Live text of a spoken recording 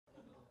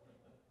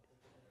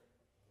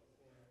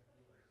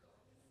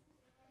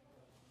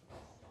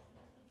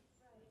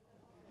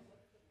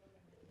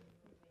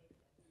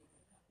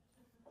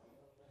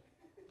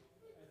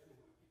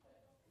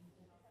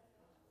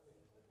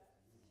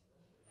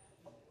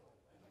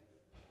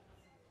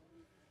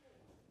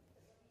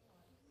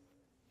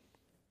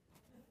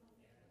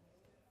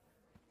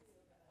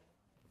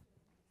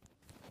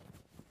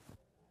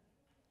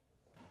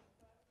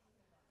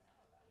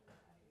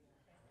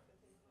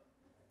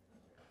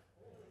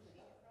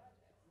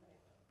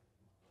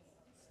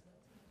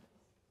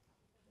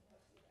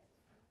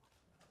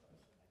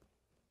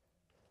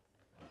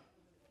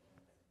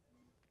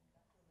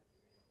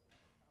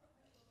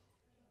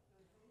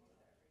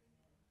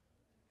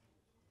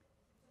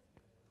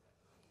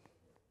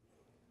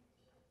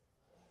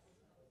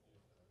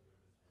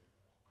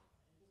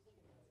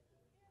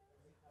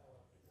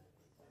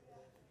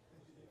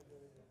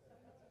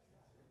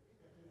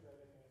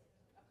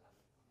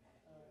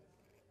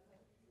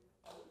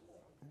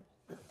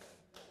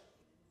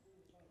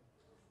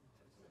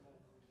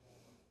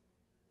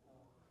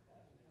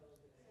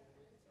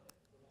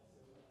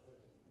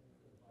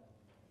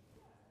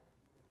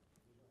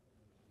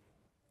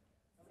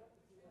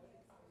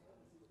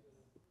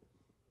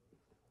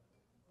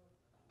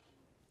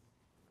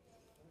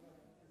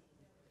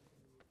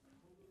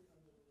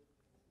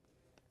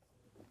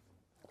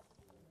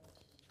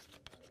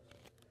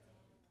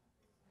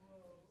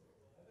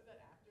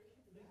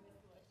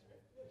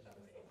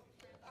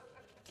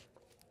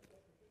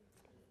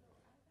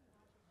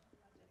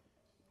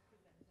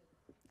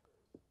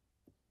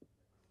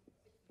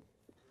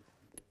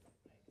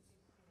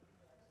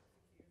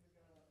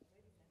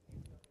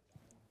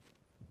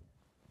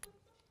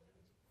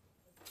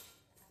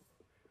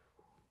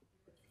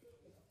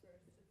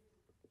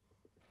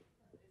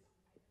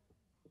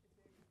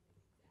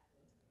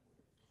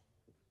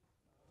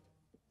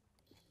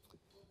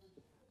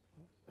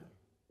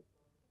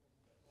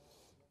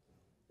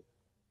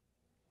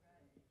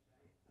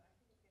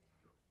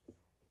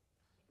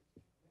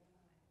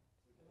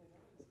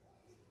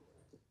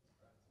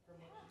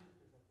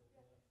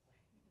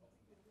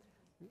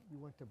You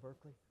went to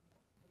Berkeley?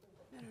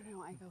 No,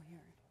 I go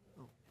here.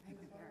 Oh. I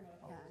go here.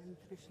 Yeah, I'm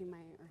finishing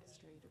my art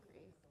history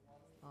degree.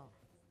 Oh,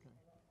 okay.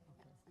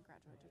 Yes, a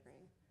graduate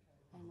degree.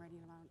 I'm writing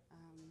about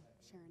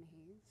Sharon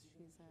Hayes.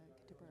 She's a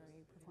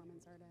contemporary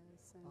performance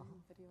artist and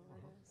video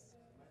artist.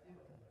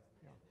 Okay,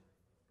 yeah.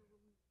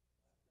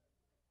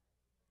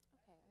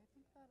 Okay, I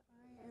think that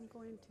I am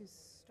going to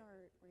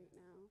start right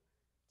now.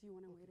 Do you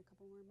want to wait a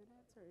couple more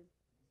minutes, or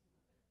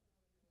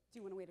do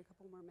you want to wait a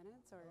couple more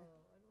minutes, or? I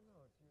don't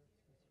know.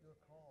 It's your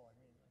call. I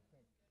mean,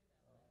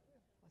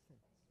 I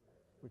think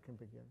we can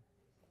begin.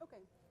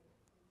 Okay.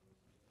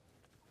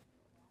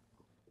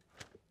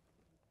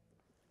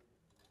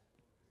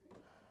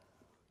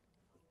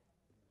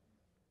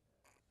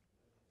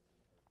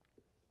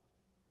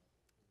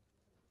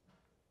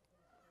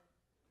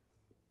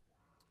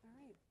 All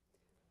right.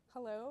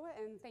 Hello,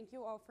 and thank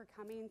you all for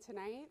coming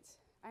tonight.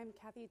 I'm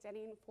Kathy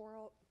Denning,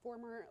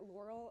 former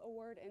Laurel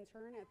Award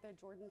intern at the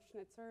Jordan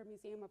Schnitzer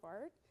Museum of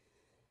Art,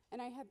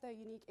 and I had the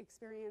unique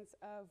experience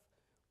of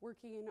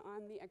working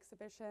on the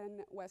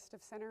exhibition West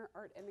of Center,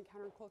 Art and the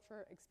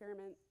Counterculture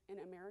Experiment in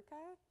America,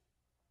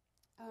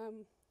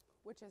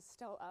 which is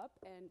still up,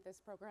 and this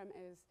program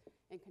is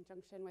in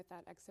conjunction with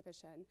that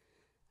exhibition.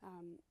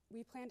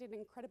 We planned an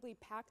incredibly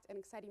packed and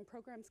exciting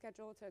program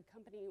schedule to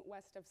accompany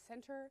West of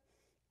Center.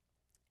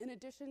 In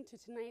addition to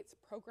tonight's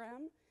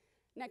program,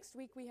 next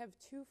week we have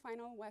two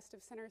final West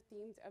of Center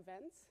themed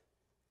events.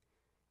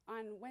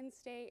 On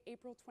Wednesday,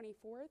 April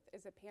 24th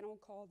is a panel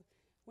called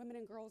Women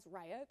and Girls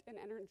Riot, an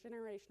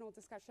intergenerational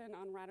discussion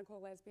on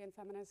radical lesbian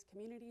feminist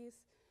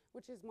communities,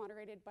 which is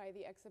moderated by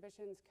the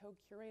exhibition's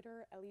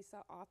co-curator,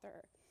 Elisa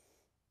Author.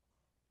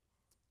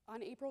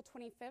 On April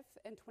 25th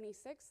and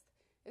 26th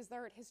is the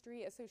Art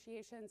History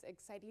Association's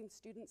exciting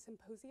student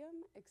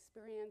symposium,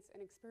 Experience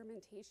and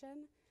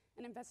Experimentation,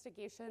 an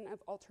investigation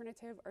of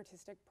alternative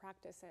artistic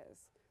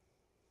practices.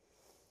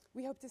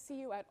 We hope to see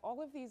you at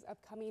all of these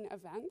upcoming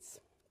events,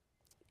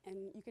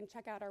 and you can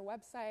check out our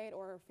website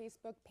or our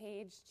Facebook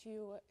page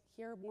to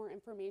hear more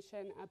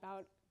information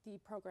about the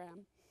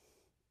program.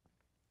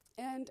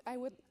 And I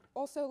would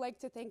also like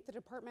to thank the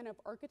Department of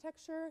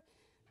Architecture,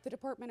 the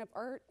Department of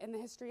Art, and the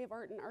History of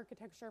Art and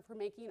Architecture for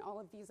making all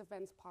of these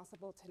events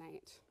possible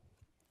tonight.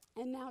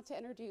 And now to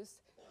introduce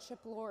Chip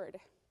Lord.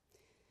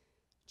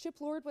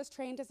 Chip Lord was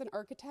trained as an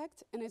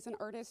architect and is an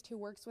artist who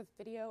works with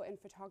video and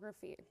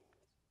photography.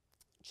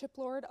 Chip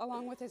Lord,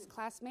 along with his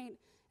classmate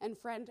and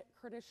friend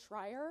Curtis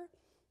Schreier,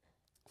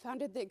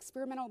 founded the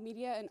experimental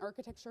media and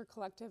architecture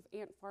collective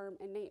Ant Farm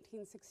in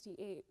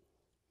 1968.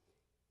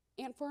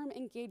 Ant Farm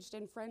engaged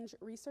in fringe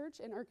research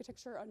in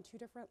architecture on two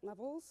different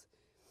levels: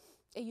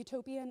 a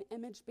utopian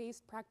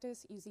image-based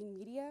practice using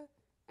media,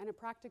 and a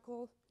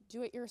practical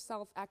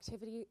do-it-yourself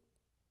activity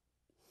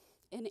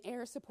in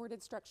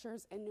air-supported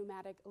structures and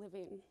nomadic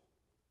living.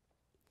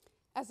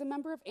 As a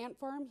member of Ant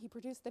Farm, he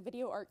produced the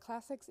video art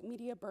classics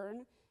Media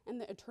Burn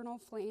and the Eternal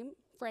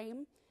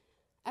Frame,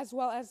 as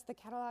well as the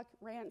Cadillac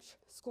Ranch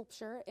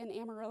sculpture in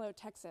Amarillo,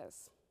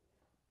 Texas.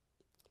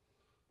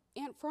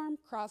 Ant Farm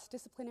crossed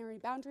disciplinary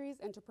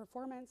boundaries into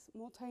performance,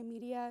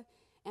 multimedia,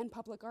 and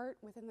public art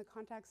within the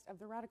context of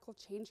the radical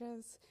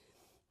changes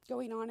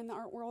going on in the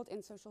art world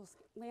and social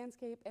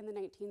landscape in the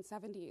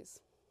 1970s.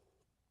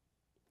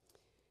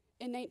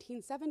 In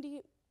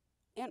 1970,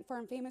 Ant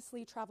Farm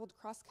famously traveled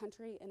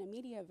cross-country in a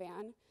media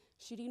van,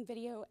 shooting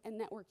video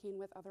and networking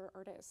with other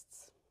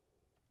artists.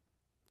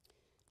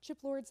 Chip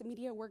Lord's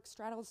media work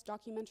straddles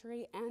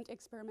documentary and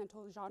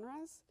experimental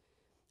genres,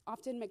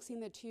 often mixing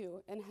the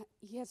two, and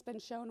he has been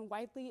shown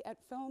widely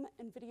at film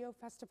and video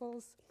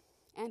festivals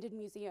and in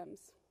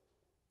museums.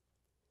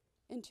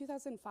 In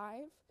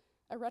 2005,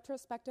 a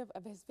retrospective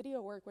of his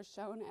video work was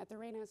shown at the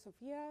Reina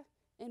Sofia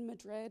in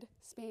Madrid,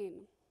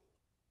 Spain.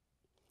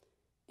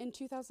 In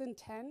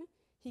 2010,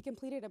 he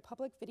completed a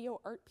public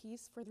video art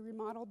piece for the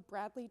remodeled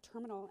Bradley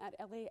Terminal at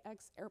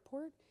LAX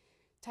Airport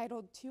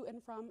titled To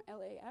and From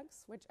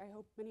LAX, which I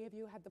hope many of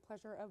you had the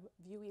pleasure of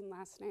viewing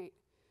last night.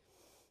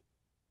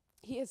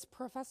 He is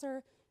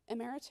Professor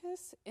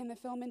Emeritus in the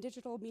Film and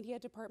Digital Media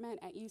Department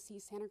at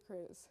UC Santa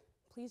Cruz.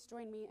 Please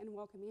join me in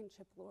welcoming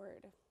Chip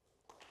Lord.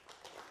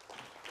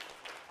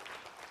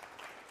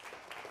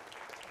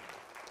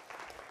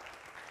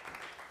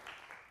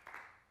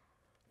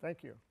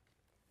 Thank you.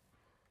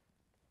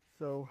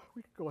 So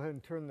we could go ahead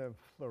and turn the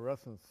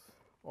fluorescence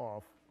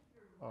off.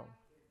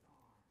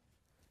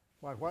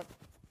 My what?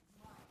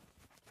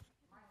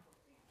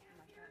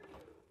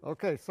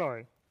 Okay,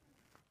 sorry.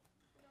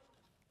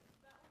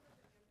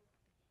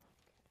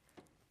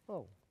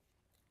 Oh,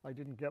 I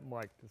didn't get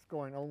mic'd. It's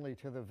going only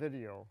to the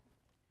video.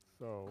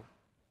 So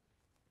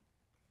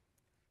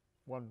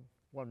one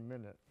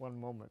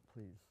moment,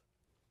 please.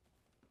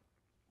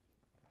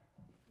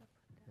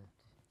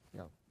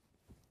 Yeah.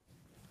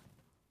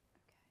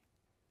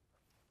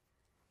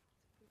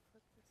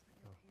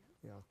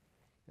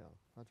 Yeah,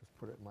 I'll just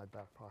put it in my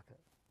back pocket.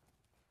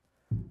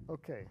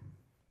 Okay,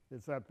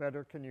 is that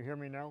better? Can you hear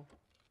me now?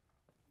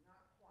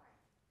 Not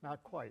quite.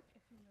 Not quite.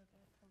 If you move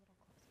it a little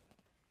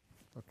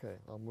closer. Okay,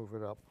 I'll move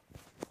it up.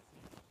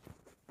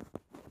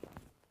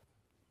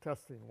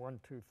 Testing, 1,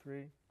 2,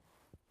 3.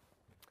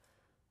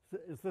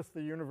 Is this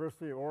the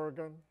University of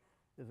Oregon?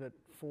 Is it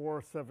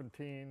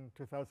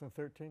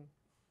 4/17/2013?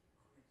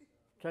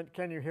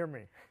 Can you hear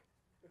me?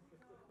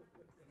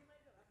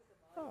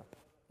 Oh,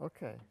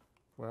 okay.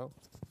 Well,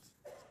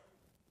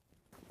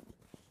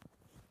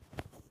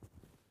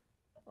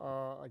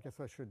 I guess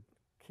I should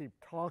keep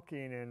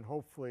talking and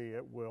hopefully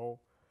it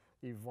will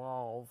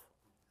evolve.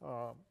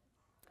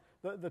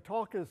 The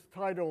talk is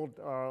titled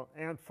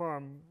Ant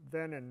Farm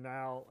Then and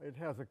Now. It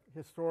has a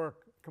historic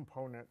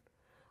component,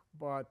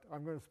 but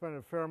I'm going to spend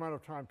a fair amount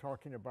of time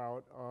talking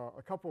about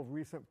a couple of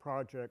recent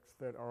projects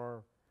that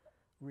are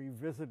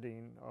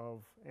revisiting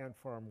of ant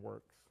farm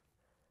works.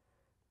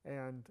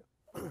 And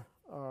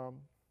how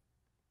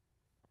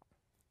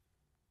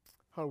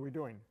are we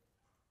doing?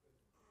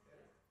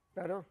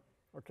 Better?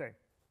 Okay.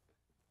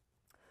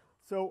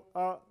 So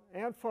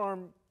ant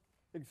farm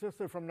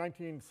existed from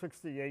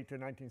 1968 to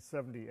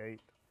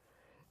 1978,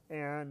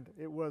 and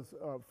it was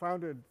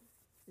founded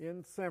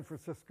in San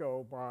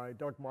Francisco by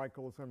Doug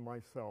Michaels and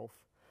myself.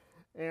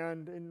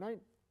 And in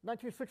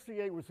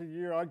 1968 was the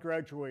year I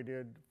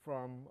graduated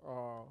from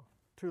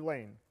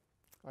Tulane.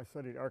 I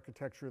studied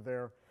architecture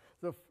there.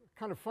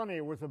 Kind of funny,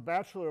 it was a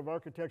Bachelor of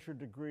Architecture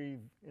degree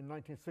in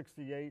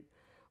 1968,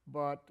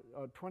 but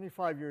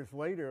 25 years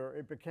later,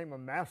 it became a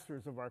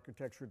Master's of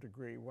Architecture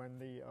degree when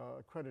the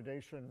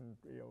accreditation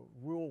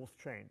rules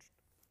changed.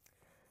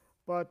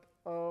 But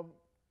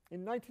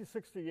in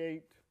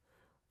 1968,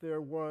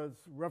 there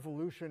was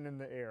revolution in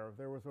the air.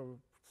 There was a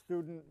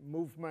student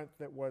movement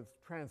that was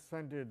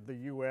transcended the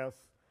U.S.,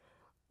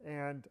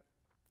 and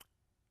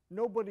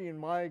nobody in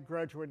my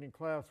graduating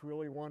class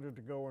really wanted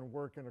to go and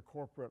work in a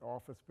corporate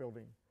office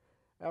building.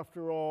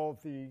 After all,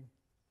 the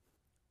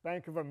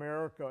Bank of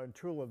America and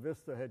Chula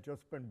Vista had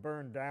just been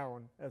burned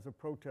down as a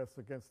protest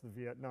against the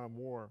Vietnam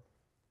War.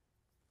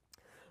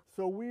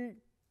 So we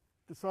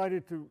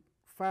decided to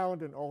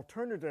found an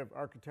alternative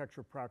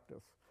architecture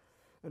practice.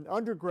 An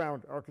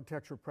underground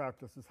architecture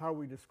practice is how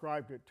we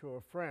described it to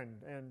a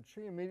friend. And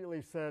she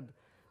immediately said,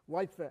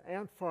 like the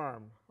ant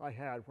farm I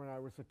had when I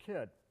was a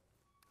kid.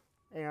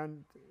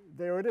 And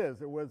there it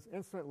is. It was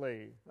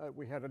instantly,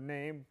 we had a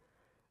name.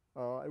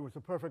 It was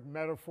a perfect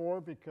metaphor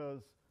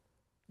because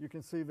you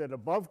can see that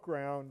above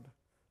ground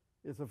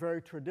is a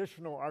very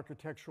traditional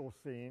architectural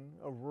scene,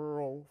 a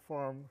rural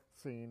farm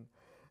scene.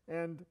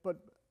 But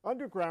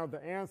underground,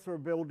 the ants are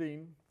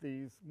building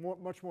these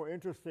much more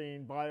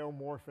interesting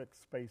biomorphic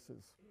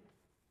spaces,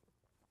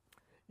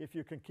 if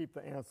you can keep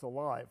the ants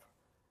alive.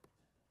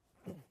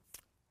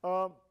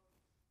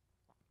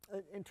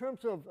 In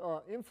terms of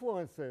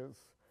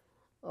influences,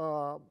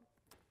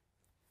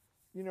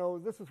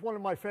 this is one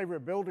of my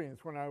favorite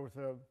buildings when I was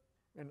a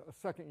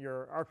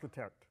second-year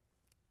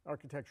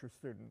architecture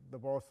student, the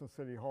Boston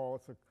City Hall.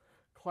 It's a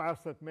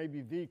class that may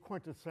be the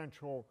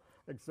quintessential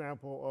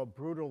example of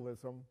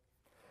brutalism.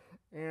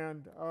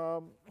 And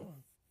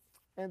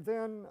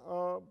then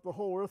the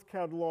Whole Earth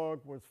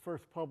Catalog was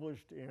first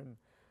published in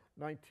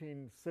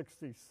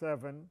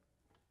 1967.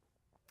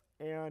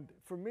 And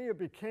for me, it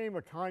became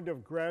a kind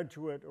of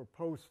graduate or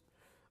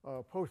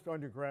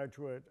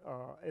post-undergraduate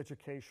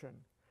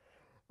education.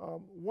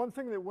 One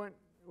thing that went,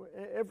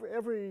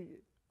 every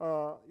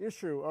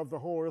issue of the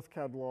Whole Earth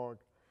Catalog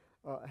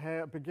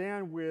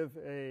began with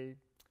a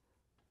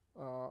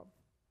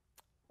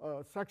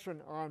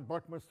section on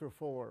Buckminster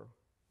Fuller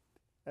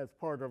as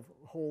part of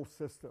whole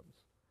systems.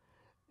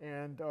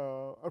 And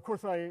of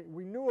course,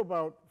 we knew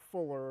about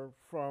Fuller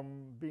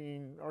from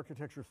being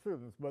architecture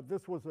students, but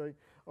this was a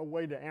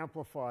way to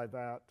amplify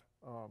that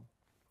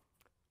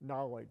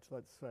knowledge,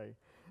 let's say.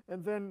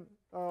 And then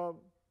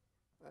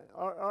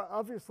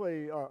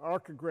obviously,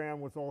 Archigram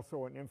was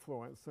also an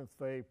influence since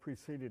they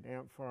preceded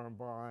Ant Farm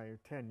by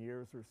 10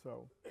 years or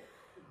so.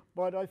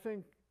 But I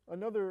think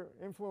another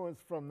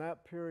influence from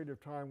that period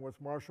of time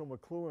was Marshall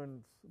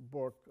McLuhan's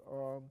book.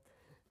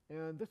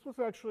 And this was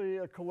actually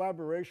a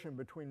collaboration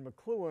between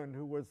McLuhan,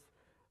 who was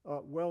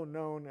well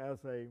known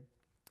as a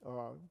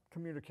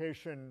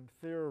communication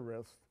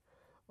theorist,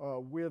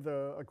 with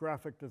a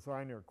graphic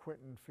designer,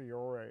 Quentin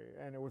Fiore.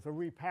 And it was a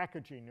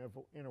repackaging,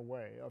 in a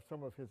way, of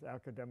some of his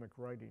academic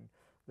writing.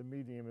 The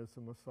medium is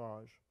the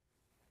massage.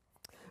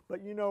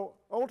 But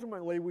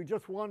ultimately, we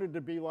just wanted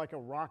to be like a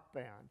rock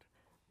band.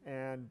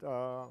 And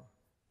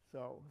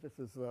so this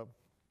is the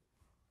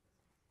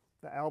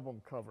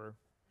album cover.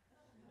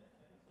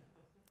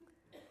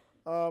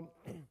 Some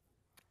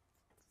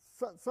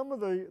of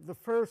the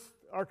first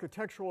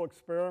architectural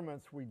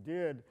experiments we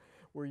did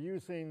were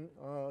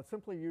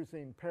simply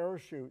using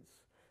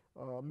parachutes,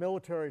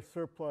 military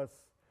surplus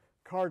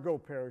cargo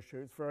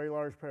parachutes, very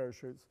large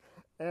parachutes,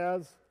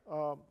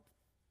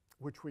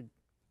 which we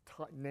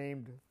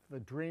named the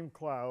Dream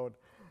Cloud,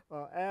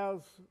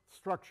 as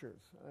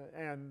structures.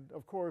 And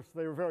of course,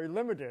 they were very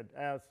limited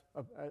as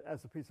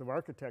a piece of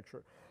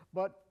architecture.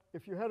 But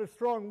if you had a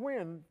strong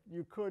wind,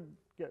 you could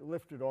get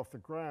lifted off the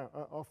ground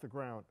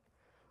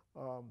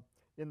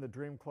in the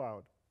Dream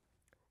Cloud.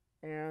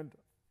 And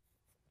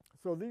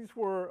so these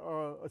were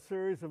a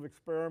series of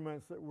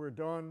experiments that were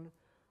done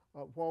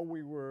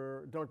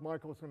while Doug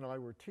Michaels and I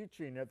were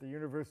teaching at the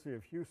University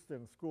of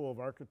Houston School of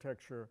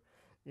Architecture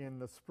in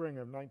the spring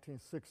of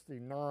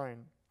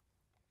 1969.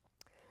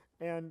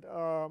 And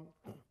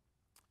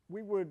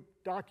we would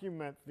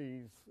document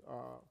these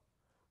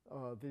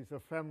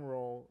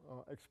ephemeral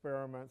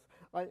experiments.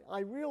 I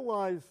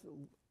realized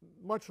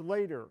much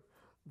later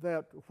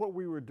that what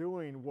we were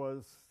doing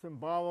was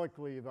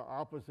symbolically the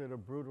opposite of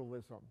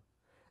brutalism.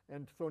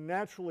 And so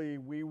naturally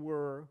we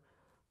were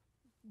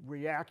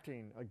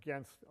reacting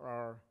against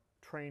our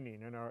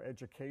training and our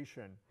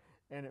education,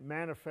 and it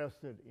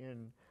manifested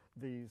in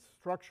these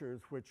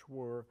structures which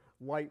were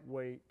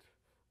lightweight,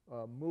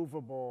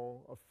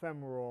 movable,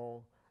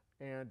 ephemeral,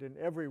 and in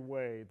every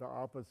way the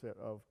opposite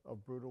of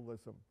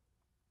brutalism.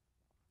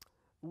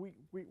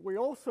 We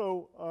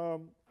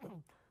also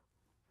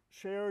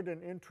shared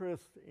an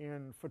interest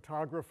in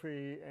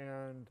photography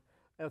and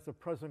as a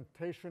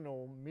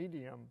presentational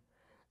medium,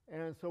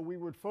 and so we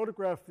would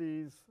photograph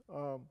these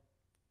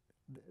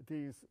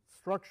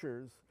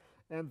structures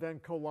and then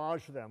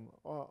collage them.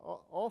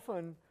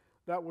 Often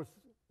that was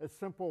as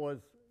simple as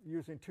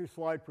using 2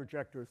 slide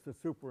projectors to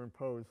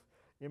superimpose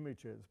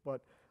images,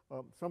 but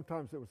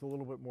sometimes it was a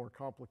little bit more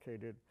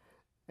complicated.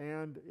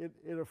 And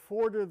it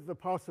afforded the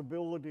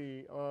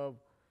possibility of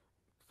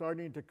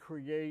starting to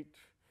create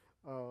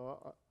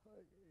a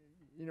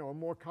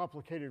more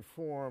complicated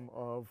form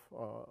of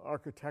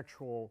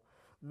architectural,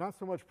 not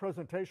so much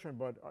presentation,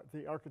 but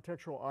the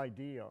architectural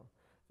idea,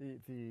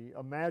 the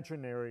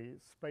imaginary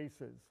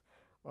spaces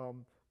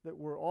that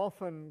were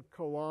often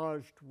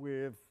collaged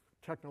with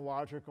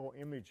technological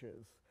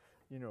images,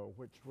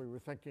 which we were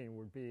thinking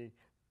would be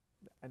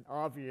an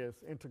obvious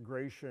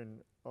integration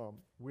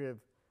with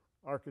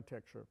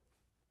architecture.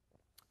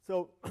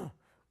 So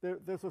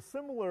there's a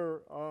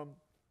similar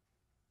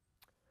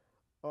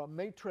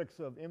matrix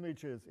of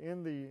images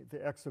in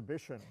the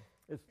exhibition.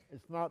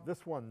 It's not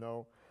this one,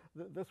 though.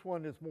 This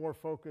one is more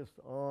focused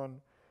on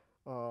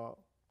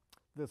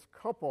this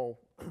couple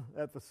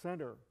at the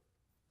center.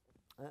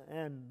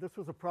 And this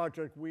was a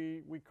project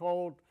we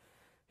called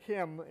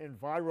him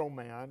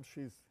Enviroman.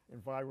 She's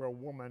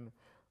Envirowoman.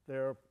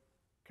 They're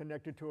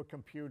connected to a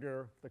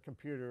computer. The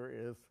computer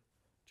is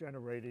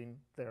generating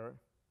their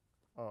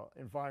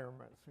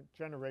environments,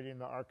 generating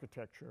the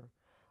architecture.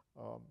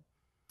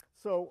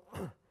 So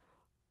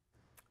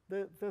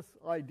this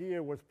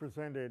idea was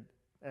presented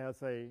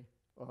as a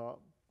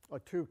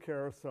 2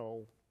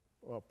 carousel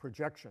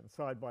projection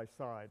side by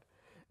side.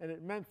 And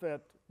it meant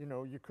that,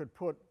 you could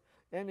put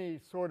any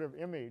sort of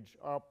image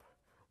up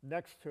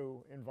next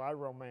to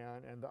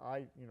Enviroman, and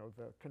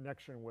the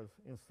connection was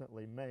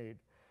instantly made.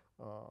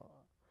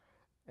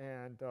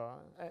 And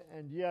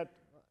yet,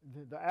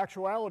 the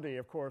actuality,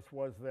 of course,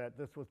 was that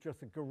this was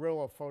just a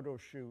guerrilla photo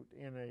shoot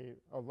in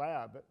a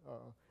lab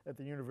at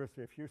the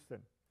University of Houston.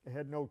 It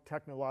had no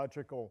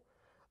technological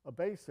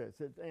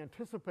basis. It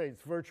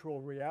anticipates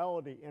virtual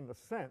reality in a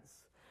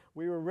sense.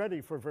 We were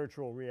ready for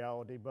virtual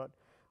reality, but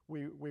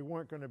we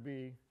weren't going to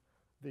be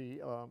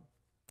the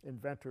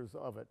inventors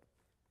of it.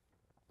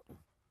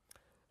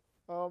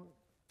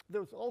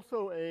 There's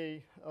also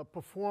a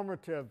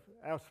performative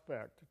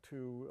aspect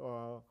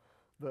to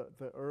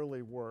the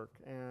early work,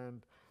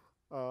 and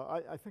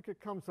I think it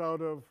comes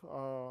out of,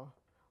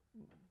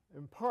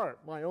 in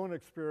part, my own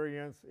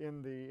experience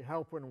in the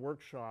Halpern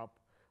workshop,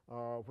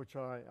 which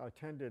I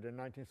attended in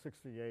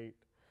 1968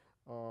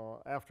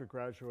 after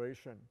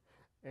graduation.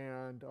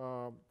 And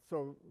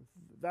so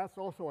that's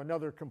also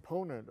another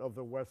component of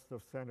the West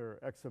of Center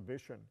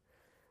exhibition.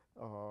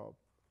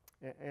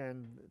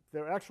 And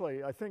there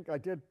actually, I think I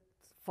did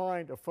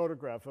find a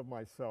photograph of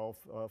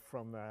myself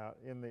from that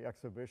in the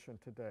exhibition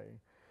today.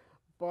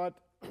 But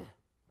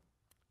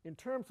in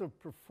terms of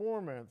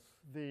performance,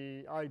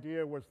 the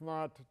idea was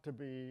not to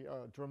be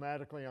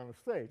dramatically on a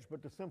stage,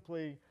 but to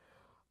simply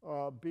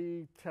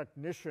be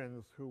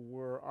technicians who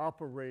were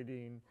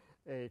operating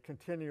a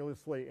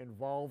continuously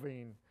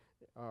evolving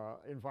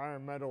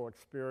environmental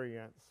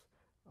experience.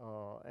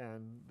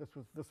 And this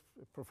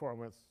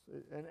performance,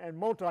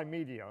 and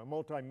multimedia, a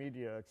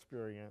multimedia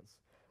experience.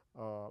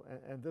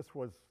 And this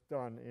was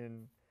done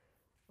in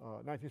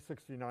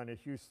 1969 in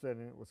Houston,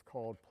 and it was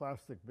called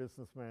Plastic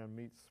Businessman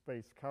Meets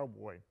Space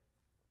Cowboy.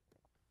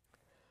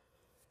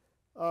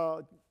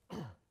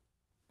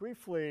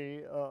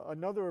 Briefly,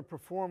 another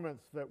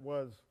performance that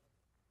was,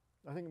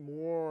 I think,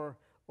 more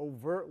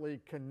overtly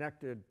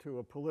connected to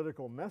a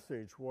political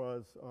message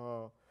was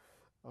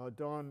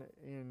done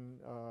in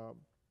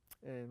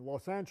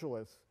Los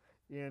Angeles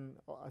in,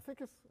 I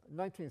think it's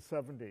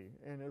 1970,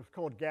 and it was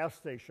called Gas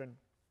Station.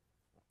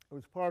 It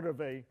was part of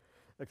a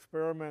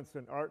Experiments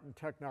in Art and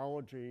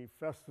Technology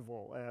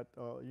Festival at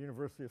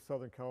University of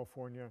Southern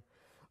California.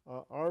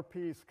 Our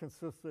piece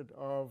consisted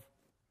of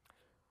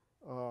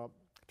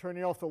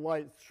turning off the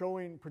lights,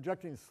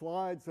 projecting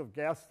slides of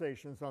gas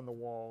stations on the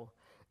wall,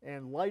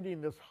 and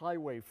lighting this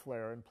highway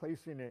flare and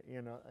placing it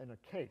in a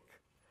cake.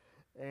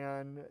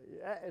 And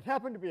it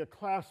happened to be a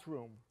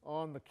classroom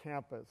on the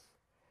campus.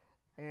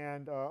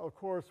 And of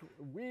course,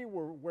 we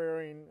were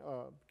wearing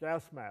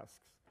gas masks.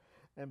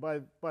 And by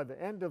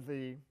the end of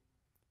the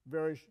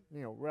very,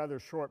 rather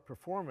short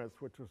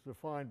performance, which was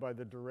defined by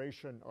the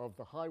duration of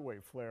the highway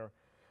flare,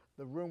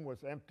 the room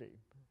was empty.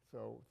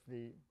 So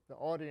the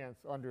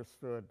audience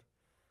understood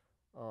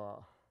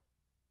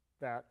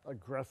that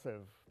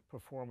aggressive,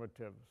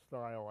 performative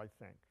style, I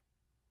think.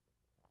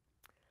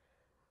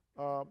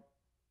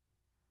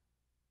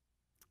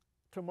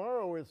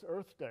 Tomorrow is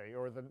Earth Day,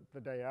 or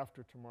the day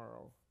after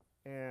tomorrow.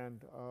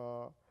 And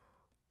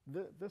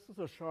this is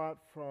a shot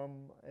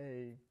from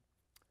a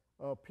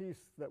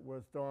piece that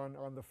was done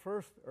on the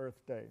first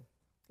Earth Day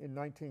in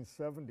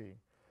 1970.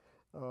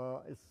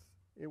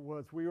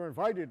 We were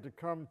invited to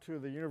come to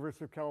the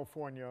University of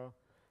California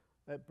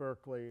at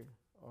Berkeley,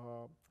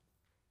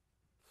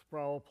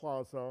 Sproul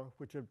Plaza,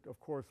 which had, of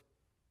course,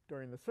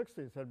 during the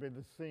 60s had been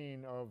the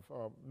scene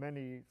of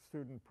many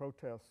student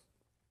protests.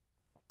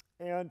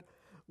 And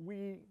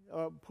we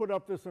put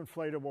up this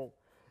inflatable,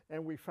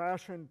 and we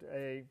fashioned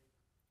a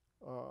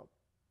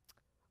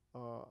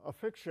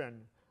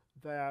fiction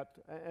that,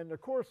 and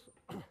of course,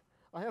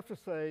 I have to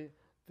say,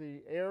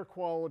 the air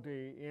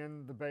quality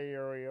in the Bay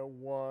Area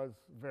was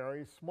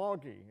very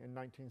smoggy in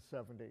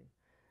 1970.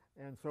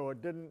 And so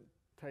it didn't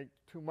take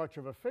too much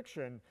of a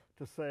fiction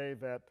to say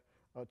that,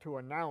 to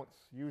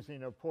announce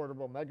using a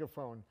portable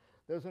megaphone,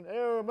 there's an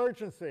air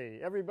emergency,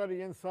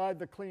 everybody inside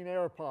the clean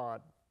air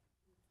pod.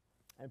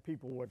 And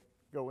people would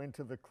go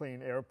into the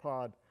clean air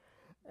pod.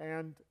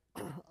 And,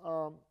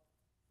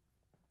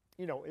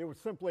 it was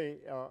simply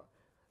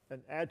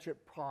an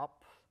agitprop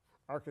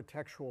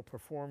architectural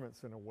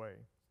performance in a way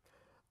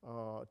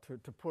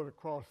to put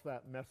across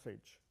that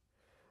message.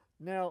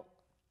 Now,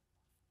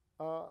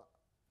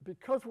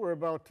 because we're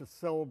about to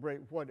celebrate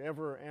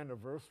whatever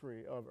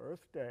anniversary of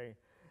Earth Day,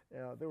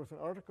 there was an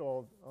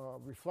article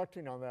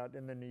reflecting on that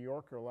in the New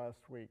Yorker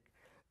last week.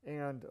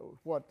 And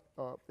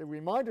it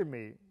reminded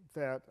me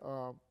that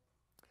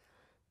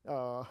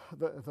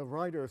the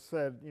writer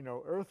said,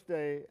 Earth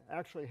Day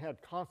actually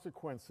had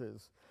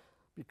consequences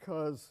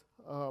because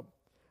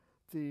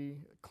the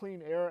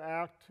Clean Air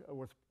Act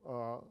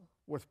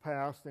was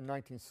passed in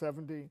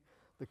 1970,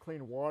 the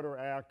Clean Water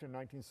Act in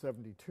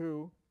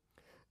 1972,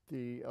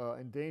 the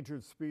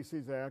Endangered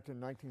Species Act in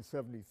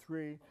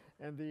 1973,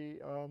 and the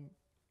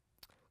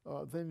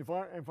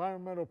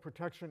Environmental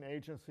Protection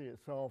Agency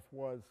itself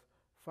was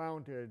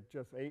founded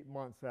just 8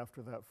 months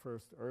after that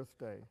first Earth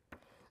Day.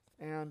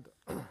 And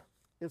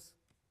it's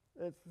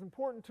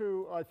important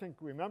to, I think,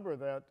 remember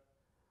that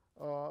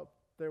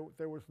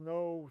there was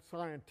no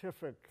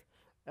scientific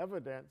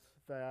evidence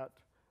that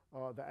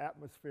the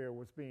atmosphere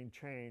was being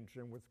changed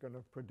and was going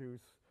to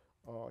produce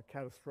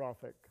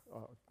catastrophic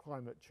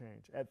climate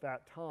change at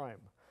that time.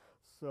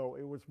 So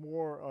it was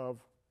more of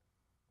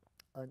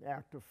an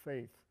act of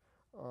faith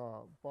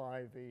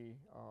by the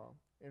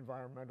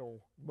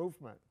environmental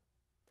movement.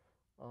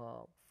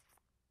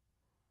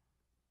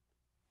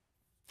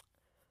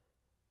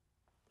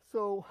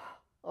 So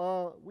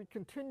we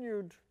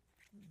continued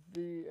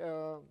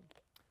the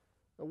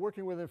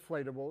working with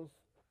inflatables.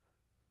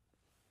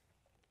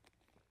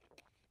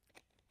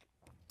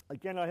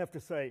 Again, I have to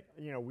say,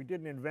 we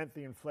didn't invent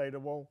the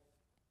inflatable.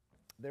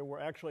 There were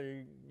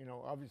actually,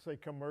 obviously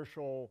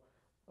commercial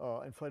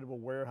inflatable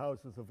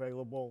warehouses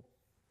available.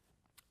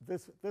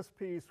 This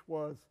piece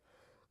was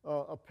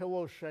a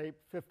pillow shape,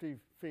 50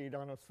 feet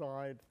on a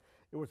side.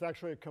 It was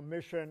actually a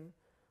commissioned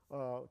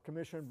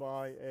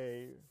by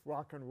a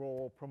rock and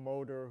roll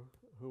promoter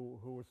who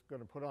was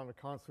going to put on a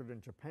concert in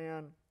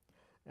Japan,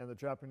 and the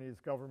Japanese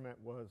government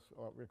was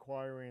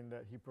requiring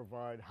that he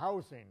provide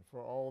housing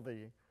for all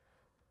the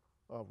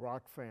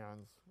rock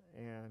fans,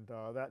 and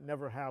that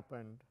never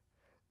happened.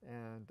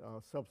 And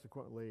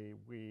subsequently,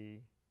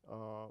 we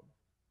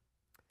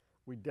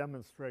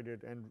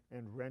demonstrated and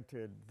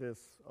rented this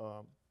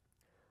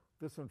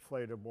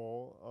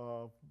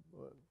inflatable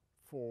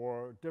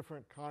for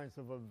different kinds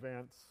of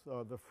events.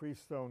 The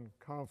Freestone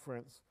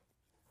Conference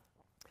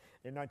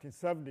in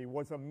 1970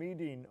 was a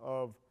meeting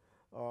of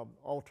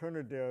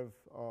alternative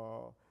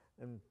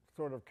and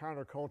sort of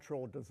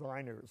countercultural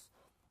designers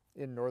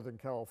in Northern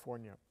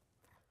California.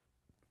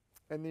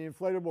 And the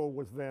inflatable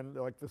was then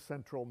like the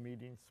central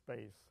meeting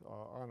space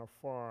on a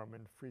farm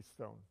in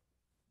Freestone.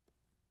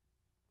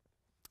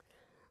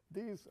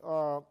 These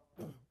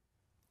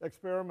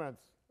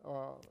experiments,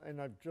 and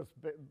I've just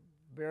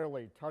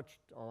barely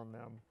touched on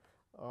them,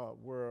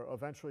 were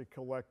eventually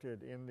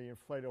collected in the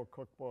Inflatable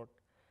Cookbook.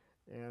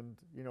 And,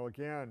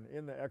 again,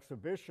 in the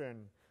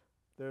exhibition,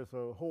 there's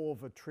a whole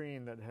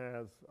vitrine that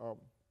has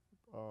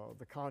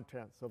the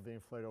contents of the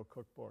Inflatable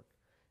Cookbook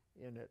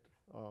in it,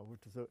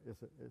 which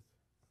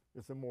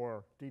is a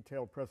more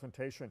detailed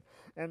presentation.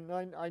 And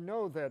I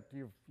know that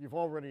you've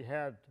already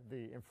had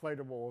the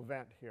inflatable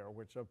event here,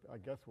 which I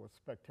guess was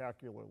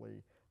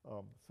spectacularly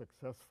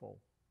successful.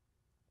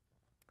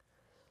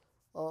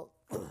 So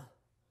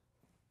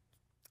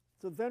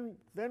then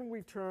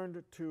we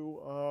turned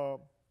to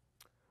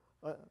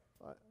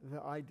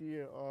the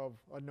idea of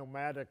a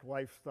nomadic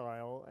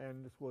lifestyle,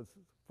 and this was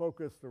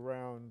focused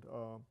around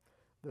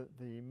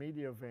the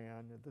media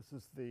van. This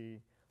is the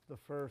the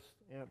first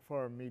Ant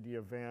Farm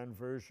media van,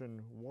 version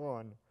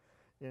 1,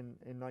 in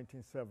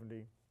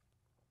 1970.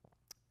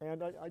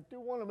 And I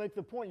do want to make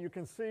the point, you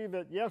can see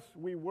that, yes,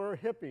 we were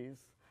hippies,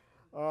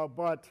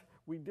 but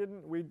we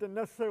didn't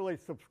necessarily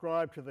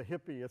subscribe to the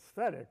hippie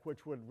aesthetic,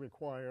 which would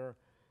require,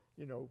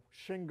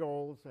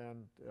 shingles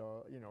and,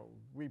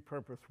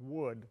 repurposed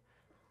wood.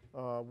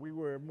 We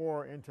were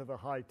more into the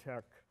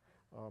high-tech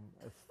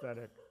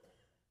aesthetic.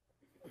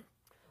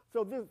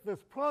 So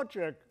this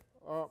project,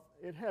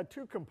 it had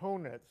two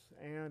components,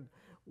 and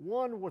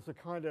one was a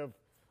kind of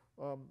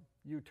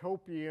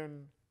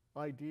utopian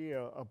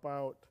idea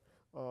about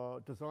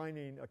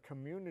designing a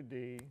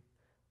community,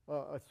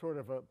 a sort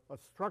of a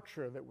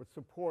structure that would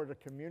support a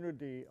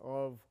community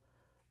of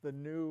the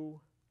new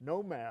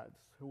nomads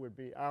who would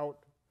be out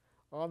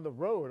on the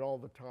road all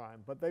the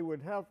time. But they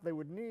would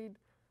need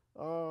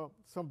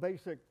some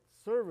basic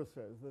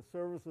services, the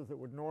services that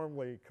would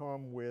normally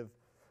come with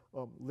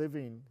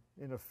living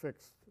in a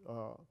fixed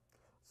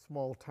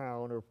small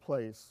town or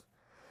place.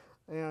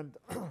 And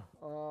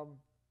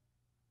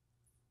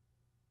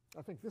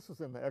I think this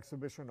is in the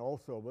exhibition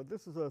also, but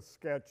this is a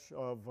sketch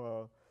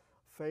of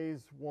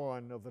phase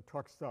 1 of the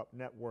truck stop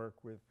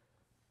network with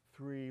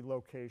 3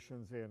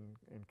 locations in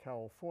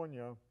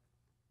California.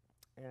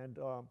 And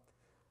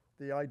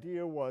the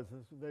idea was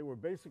they were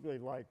basically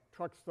like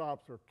truck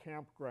stops or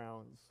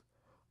campgrounds,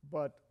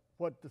 but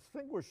what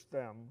distinguished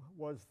them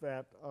was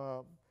that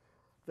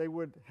they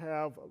would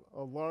have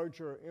a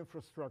larger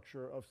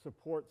infrastructure of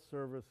support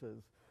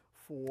services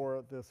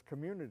for this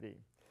community.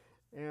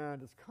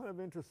 And it's kind of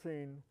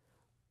interesting,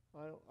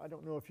 I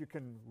don't know if you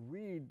can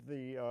read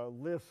the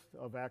list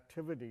of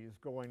activities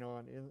going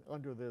on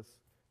under this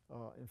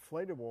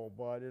inflatable,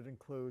 but it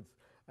includes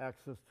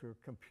access to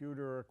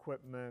computer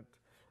equipment,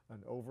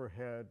 an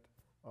overhead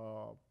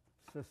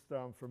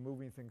system for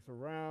moving things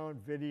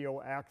around,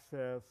 video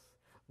access,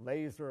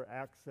 laser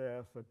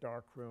access, a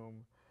dark room.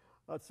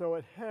 So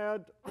it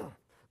had,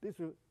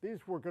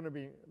 these were going to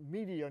be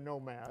media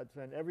nomads,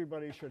 and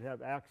everybody should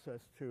have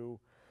access to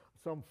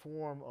some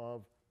form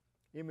of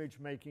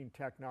image-making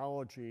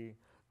technology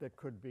that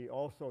could be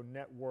also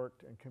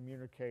networked and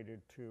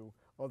communicated to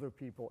other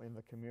people in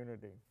the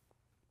community,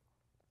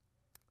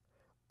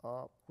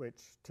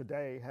 which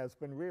today has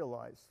been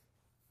realized.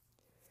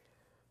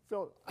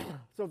 So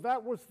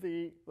that was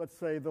the, let's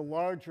say, the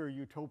larger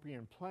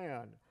utopian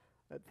plan.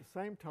 At the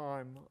same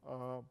time,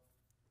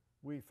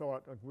 we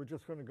thought we're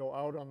just going to go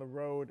out on the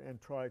road and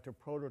try to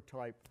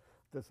prototype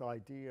this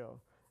idea.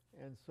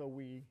 And so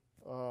we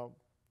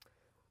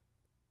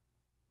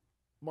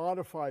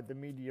modified the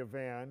media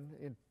van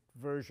in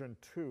version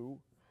 2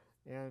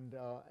 and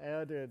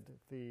added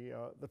the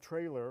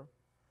trailer,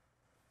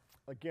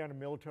 again a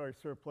military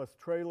surplus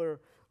trailer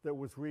that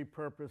was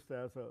repurposed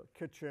as a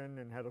kitchen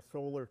and had a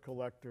solar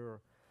collector,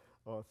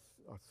 a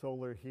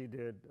solar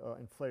heated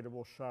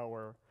inflatable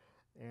shower,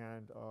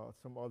 and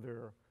some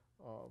other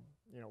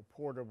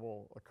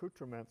portable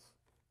accoutrements.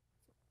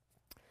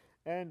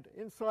 And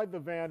inside the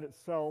van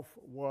itself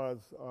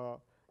was,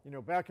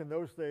 back in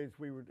those days,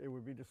 it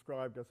would be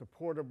described as a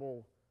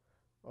portable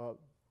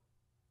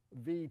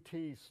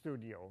VT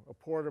studio, a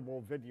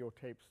portable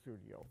videotape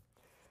studio.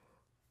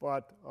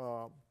 But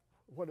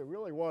what it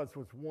really was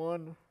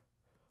one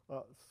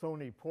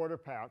Sony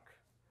Portapack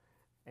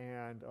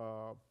and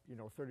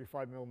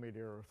 35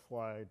 millimeter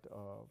slide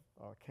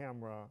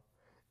camera,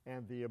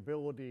 and the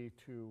ability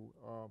to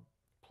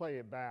play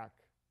it back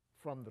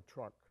from the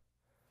truck,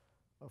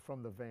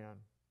 from the van.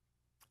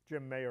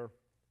 Jim Mayer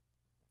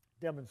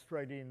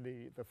demonstrating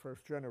the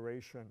first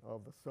generation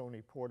of the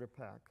Sony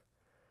Portapack.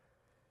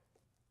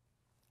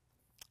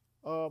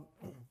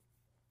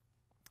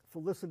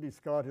 Felicity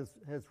Scott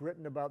has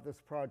written about this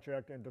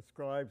project and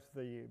describes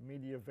the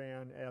media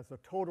van as a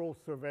total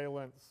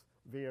surveillance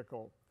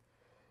vehicle.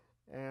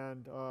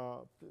 And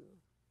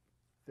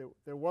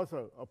there was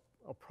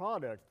a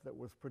product that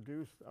was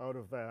produced out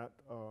of that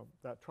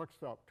truck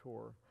stop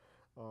tour,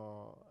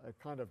 a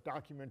kind of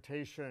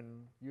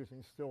documentation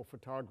using still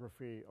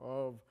photography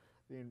of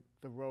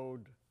the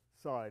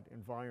roadside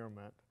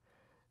environment.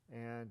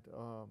 And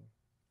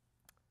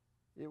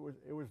it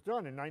was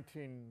done in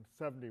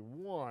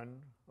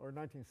 1971 or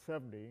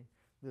 1970,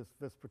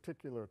 this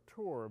particular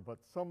tour, but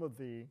some of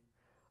the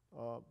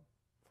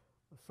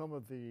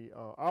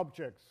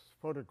objects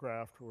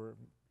photographed were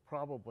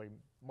probably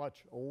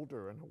much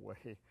older in a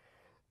way,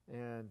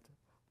 and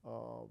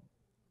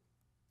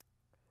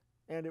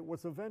it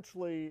was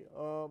eventually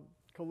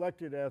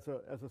collected as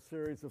a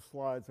series of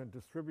slides and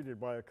distributed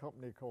by a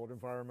company called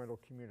Environmental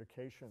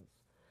Communications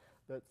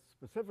that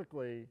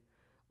specifically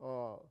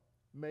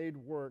made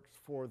works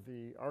for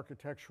the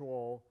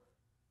architectural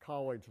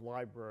college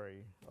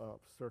library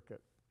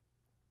circuit.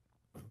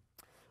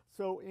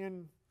 So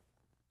in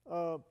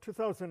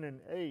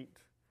 2008,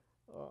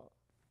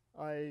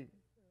 I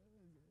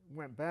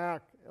went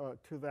back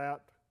to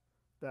that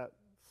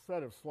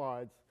set of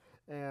slides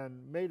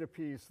and made a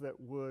piece that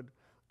would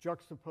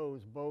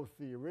juxtapose both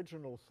the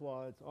original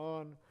slides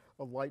on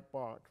a light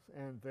box,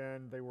 and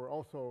then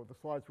the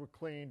slides were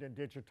cleaned and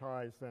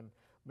digitized and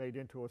made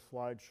into a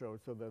slideshow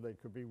so that they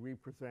could be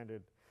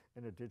represented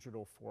in a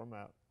digital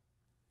format.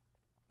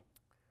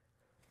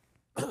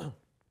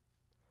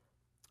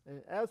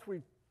 As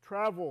we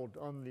traveled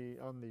on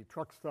the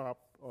truck stop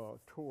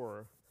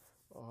tour,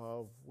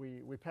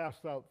 we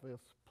passed out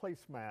this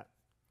placemat,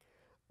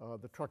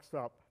 the truck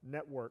stop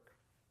network,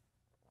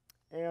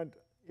 and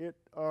it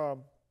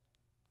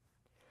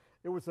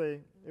was a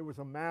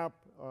map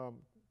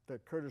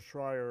that Curtis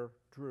Schreier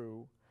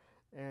drew,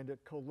 and it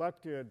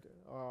collected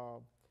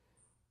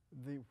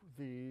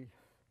the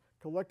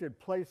collected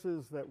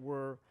places that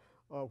were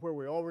where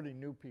we already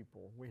knew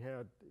people. We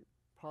had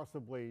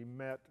possibly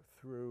met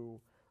through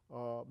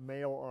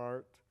mail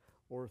art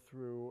or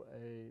through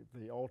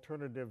the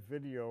alternative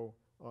video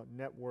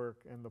network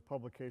and the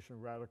publication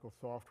Radical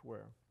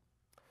Software.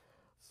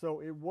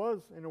 So it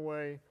was, in a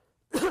way,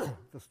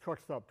 this truck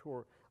stop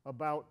tour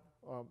about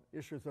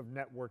issues of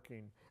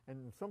networking,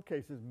 and in some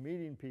cases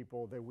meeting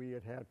people that we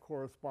had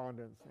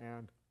correspondence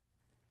and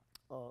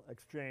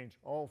exchange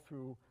all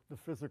through the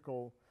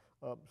physical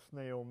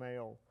snail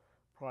mail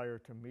prior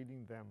to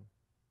meeting them.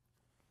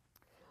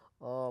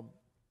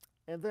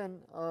 And then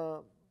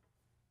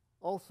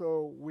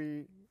also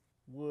we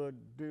would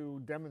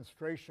do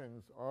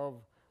demonstrations of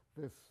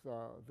this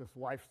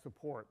life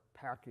support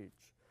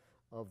package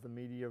of the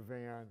media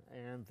van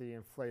and the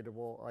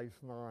inflatable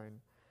Ice 9.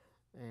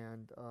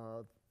 And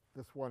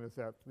this one is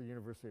at the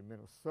University of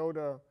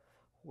Minnesota,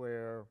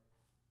 where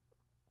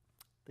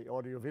the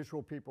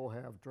audiovisual people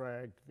have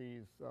dragged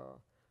these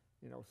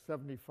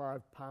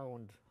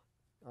 75-pound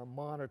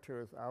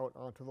monitors out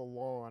onto the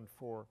lawn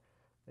for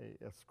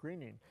a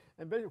screening.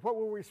 And basically, what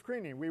were we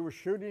screening? We were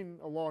shooting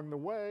along the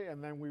way,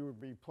 and then we would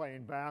be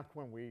playing back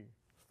when we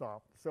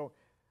stopped. So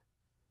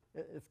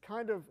it's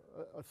kind of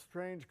a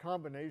strange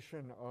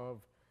combination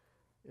of,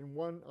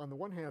 on the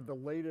one hand, the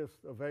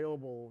latest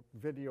available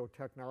video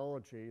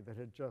technology that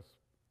had just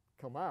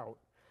come out,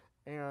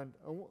 and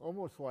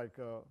almost like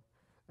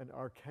an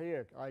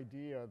archaic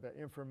idea that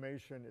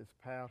information is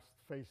passed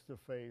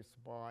face-to-face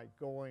by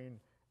going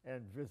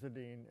and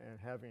visiting and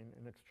having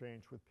an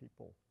exchange with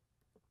people.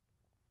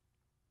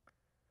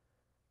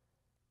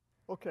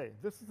 Okay,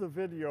 this is a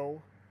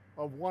video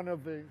of one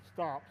of the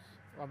stops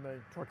on the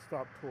truck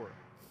stop tour.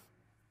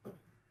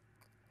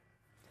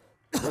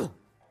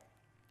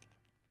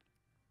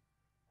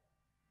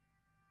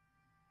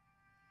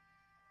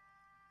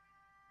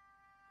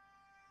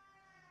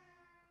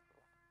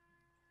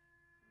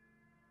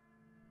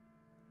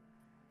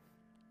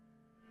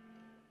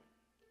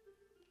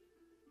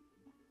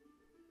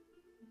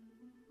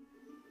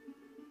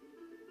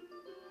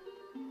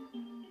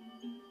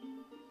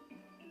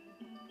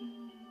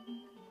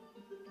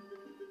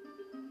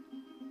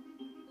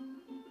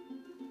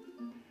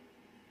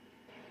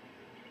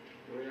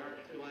 We are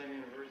at Tulane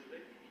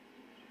University.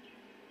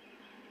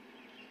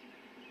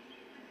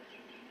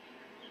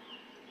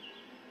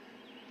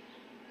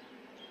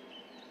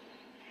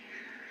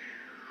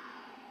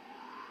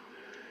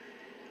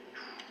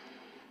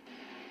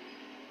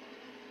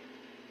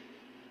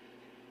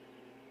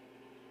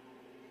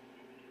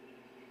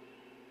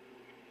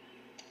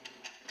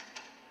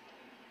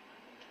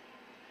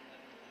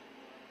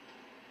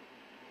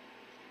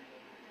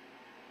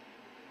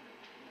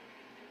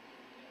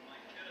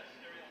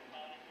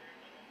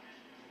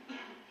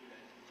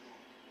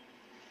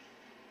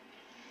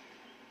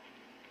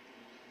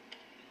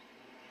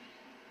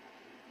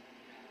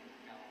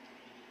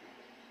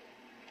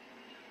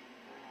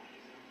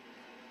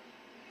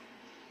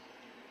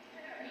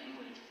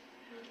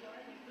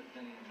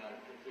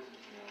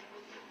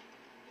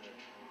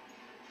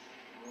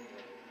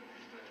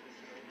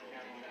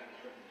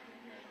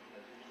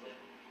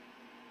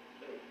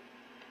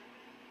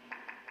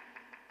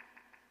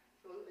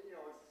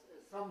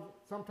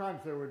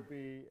 Sometimes there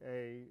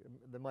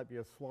might be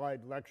a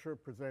slide lecture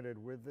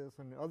presented with this,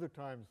 and other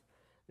times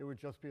it would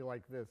just be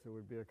like this. It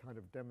would be a kind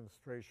of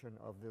demonstration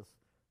of this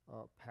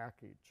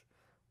package,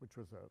 which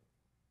was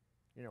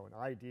an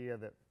idea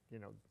that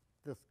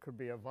this could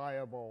be a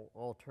viable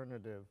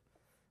alternative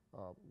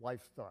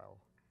lifestyle.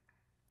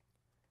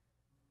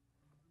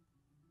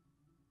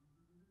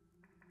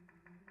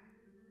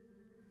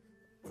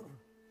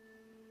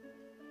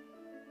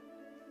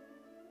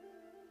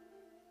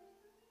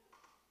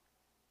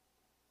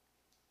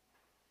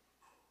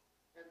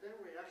 And then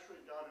we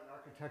actually got an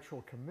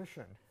architectural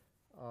commission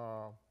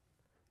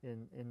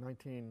in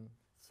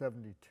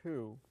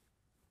 1972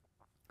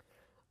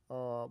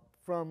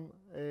 from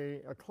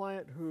a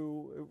client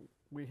who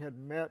we had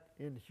met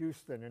in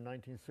Houston in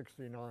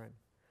 1969.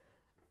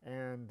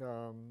 And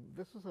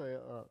this is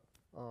a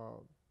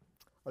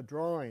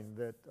drawing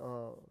that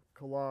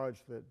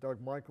collage that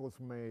Doug Michaels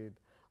made,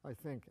 I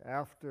think,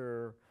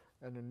 after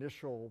an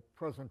initial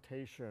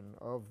presentation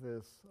of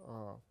this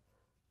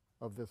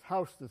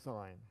house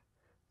design,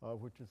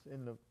 which is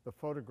in the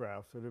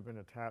photographs that have been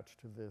attached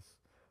to this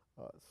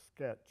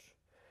sketch.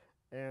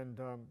 And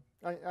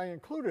I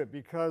include it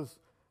because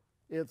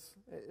it's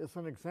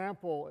an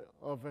example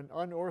of an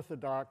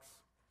unorthodox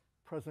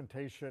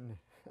presentation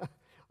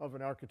of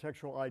an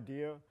architectural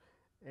idea,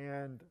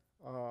 And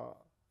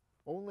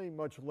only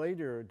much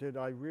later did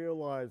I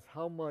realize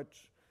how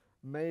much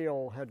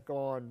mail had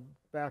gone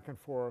back and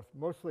forth,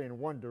 mostly in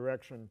one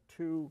direction,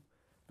 to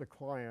the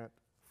client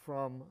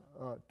from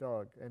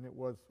Doug. And it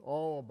was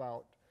all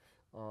about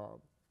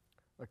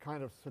a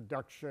kind of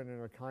seduction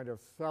and a kind of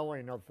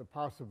selling of the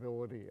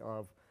possibility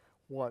of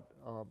what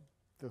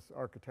this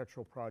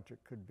architectural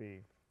project could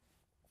be.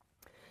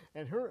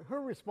 And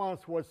her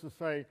response was to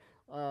say,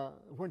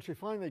 when she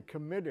finally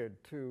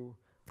committed to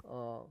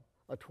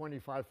a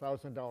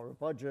 $25,000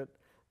 budget,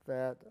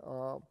 that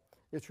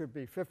it should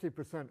be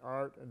 50%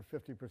 art and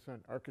 50%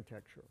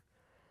 architecture.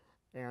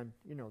 And,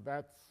 you know,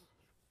 that's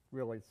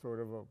really sort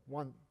of a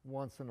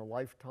once in a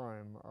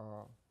lifetime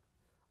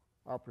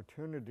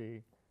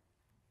opportunity.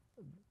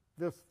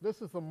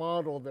 This is the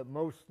model that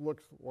most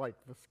looks like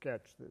the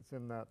sketch that's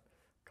in that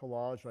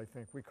collage, I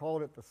think. We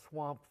called it the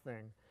swamp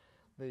thing.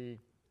 The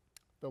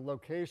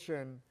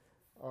location,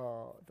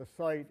 the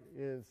site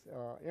is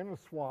in a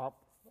swamp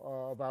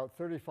about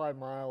 35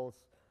 miles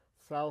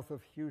south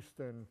of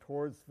Houston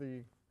towards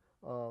the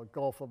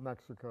Gulf of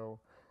Mexico,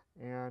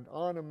 and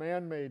on a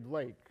man-made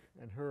lake.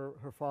 And her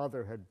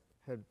father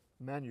had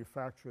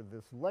manufactured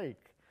this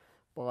lake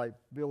by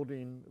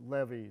building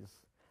levees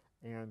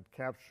and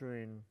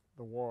capturing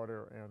the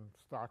water and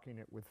stocking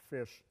it with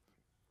fish.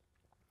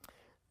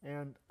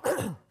 And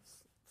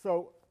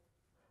so,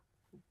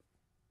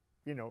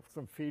 you know,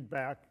 some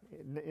feedback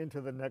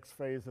into the next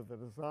phase of the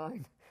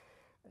design.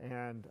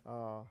 And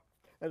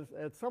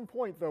at some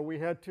point, though, we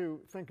had to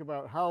think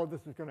about how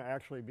this is going to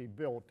actually be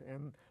built.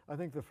 And I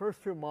think the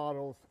first two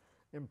models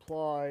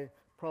imply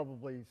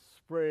probably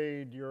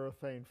sprayed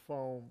urethane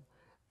foam,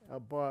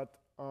 but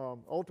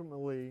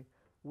ultimately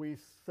we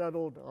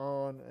settled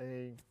on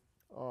a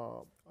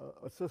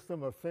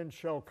system of thin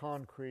shell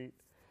concrete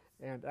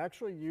and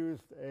actually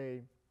used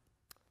a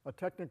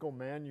technical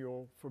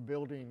manual for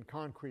building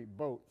concrete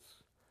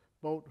boats,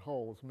 boat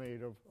hulls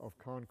made of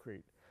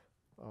concrete.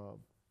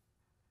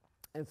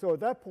 And so at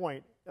that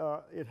point,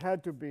 it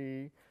had to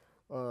be,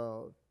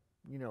 you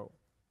know,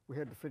 we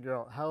had to figure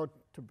out how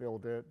to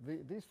build it.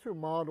 These two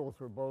models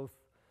were both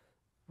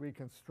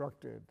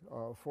reconstructed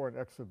for an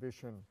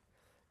exhibition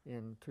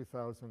in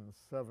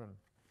 2007.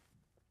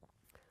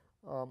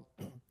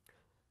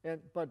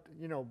 But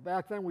you know,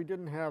 back then we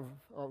didn't have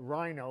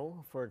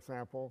Rhino, for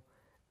example,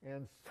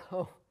 and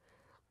so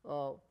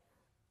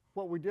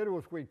what we did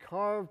was we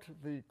carved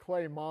the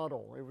clay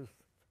model.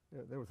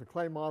 There was a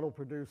clay model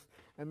produced,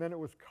 and then it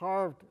was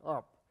carved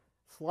up,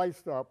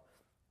 sliced up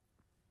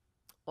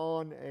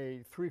on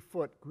a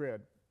 3-foot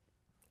grid,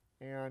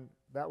 and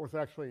that was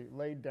actually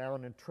laid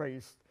down and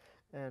traced.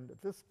 And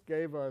this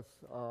gave us,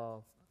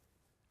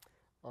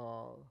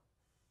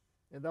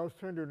 and that was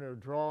turned into a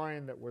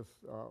drawing that was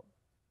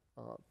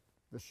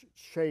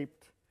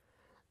shaped,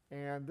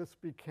 and this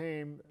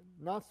became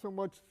not so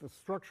much the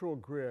structural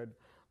grid,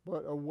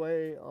 but a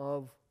way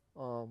of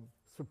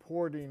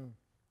supporting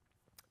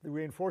the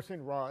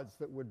reinforcing rods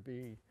that would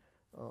be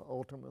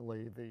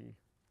ultimately the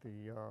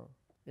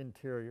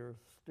interior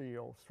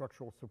steel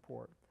structural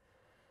support.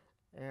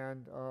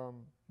 And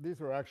these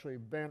are actually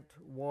bent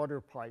water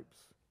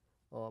pipes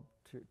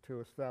to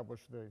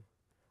establish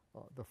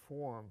the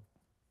form.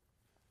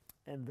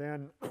 And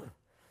then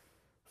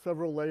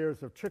several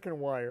layers of chicken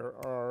wire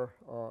are,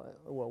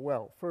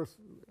 first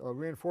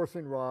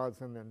reinforcing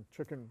rods and then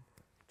chicken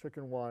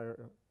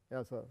wire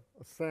as a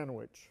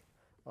sandwich.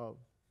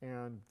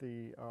 And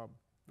the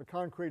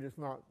concrete is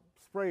not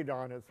sprayed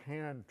on, it's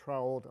hand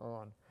troweled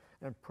on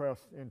and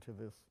pressed into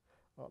this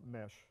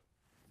mesh.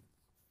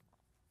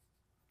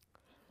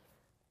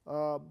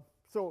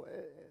 So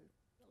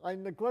I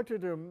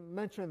neglected to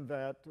mention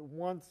that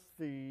once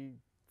the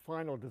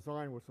final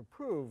design was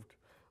approved,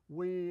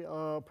 we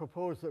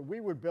proposed that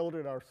we would build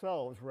it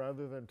ourselves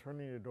rather than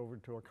turning it over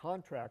to a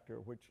contractor,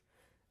 which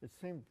it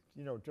seemed,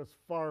 you know, just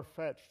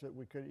far-fetched that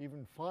we could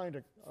even find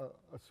a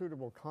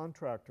suitable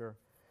contractor.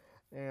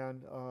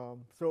 And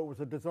so it was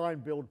a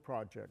design-build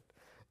project.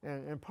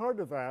 And part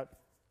of that,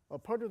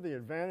 part of the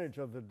advantage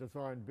of the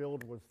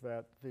design-build was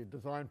that the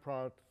design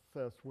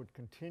process would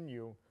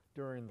continue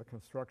during the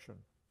construction.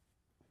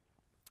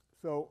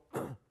 So,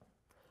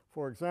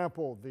 for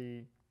example,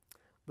 the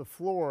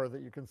floor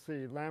that you can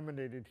see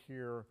laminated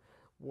here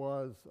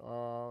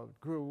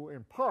grew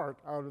in part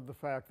out of the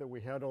fact that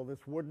we had all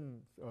this wooden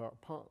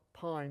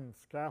pine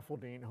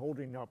scaffolding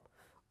holding up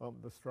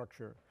the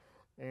structure.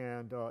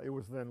 And it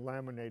was then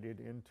laminated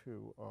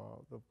into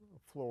the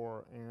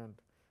floor and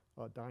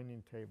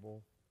dining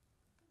table.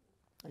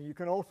 And you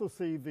can also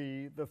see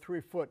the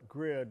 3-foot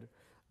grid.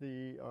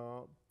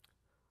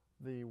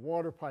 The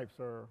water pipes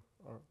are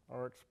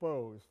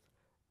exposed,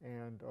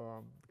 and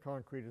the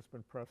concrete has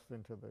been pressed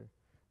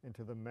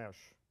into the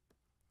mesh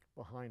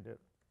behind it.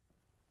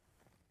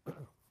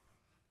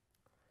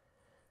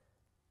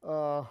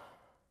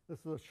 This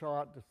is a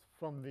shot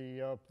from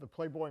the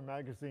Playboy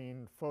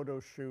magazine photo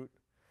shoot.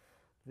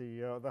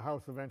 The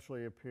house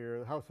eventually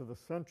appeared, the house of the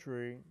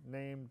century,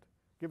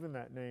 given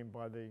that name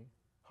by the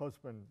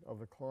husband of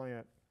the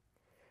client.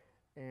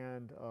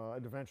 and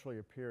it eventually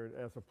appeared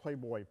as a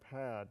Playboy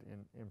pad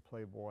in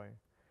Playboy.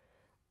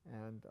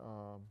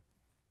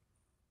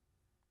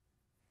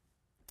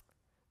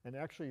 And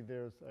actually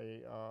there's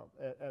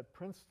at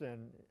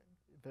Princeton,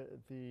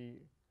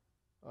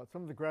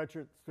 some of the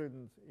graduate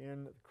students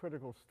in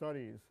critical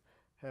studies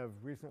have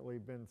recently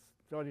been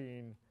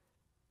studying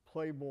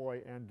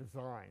Playboy and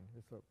design.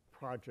 It's a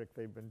project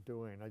they've been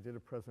doing. I did a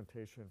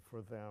presentation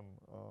for them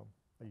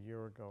a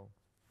year ago.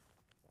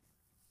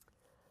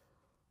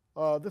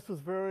 This was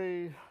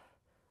very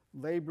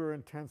labor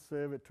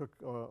intensive. It took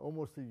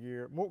almost a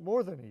year,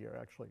 more than a year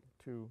actually,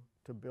 to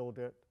build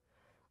it,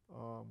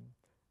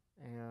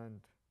 and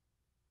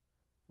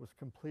was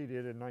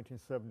completed in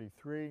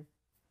 1973.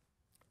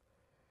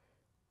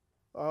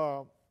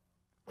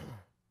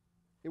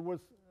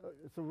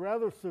 It's a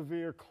rather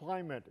severe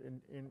climate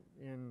in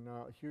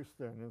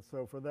Houston, and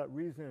so for that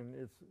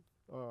reason,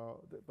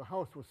 the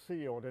house was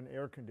sealed and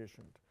air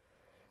conditioned,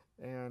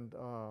 and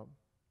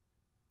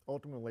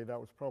ultimately that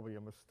was probably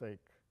a mistake.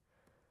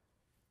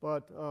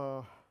 But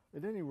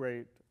at any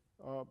rate,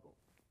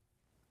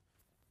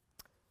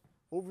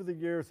 over the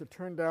years, it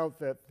turned out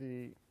that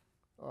the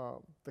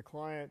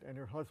client and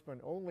her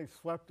husband only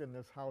slept in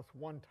this house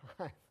one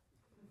time.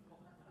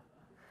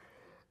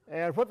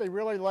 And what they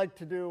really liked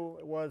to do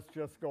was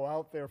just go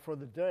out there for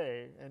the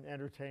day and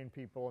entertain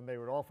people, and they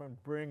would often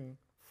bring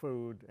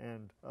food.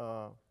 And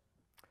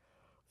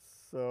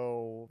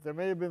so there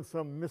may have been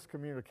some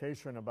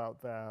miscommunication about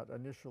that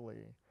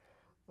initially.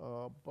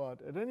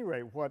 But at any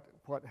rate, what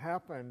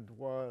happened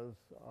was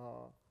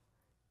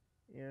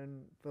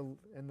in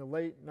the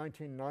late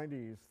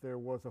 1990s, there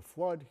was a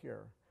flood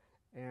here.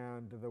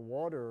 And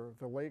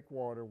the lake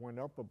water went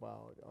up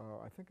about,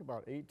 I think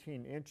about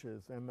 18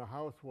 inches, and the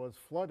house was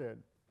flooded.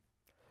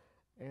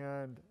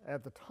 And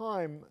at the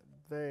time,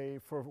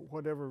 for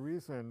whatever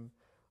reason,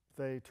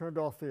 they turned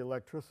off the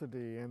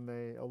electricity and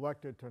they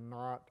elected to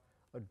not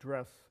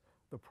address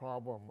the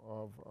problem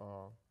of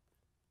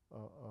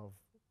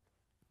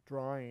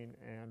drying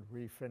and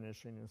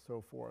refinishing and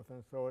so forth.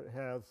 And so it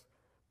has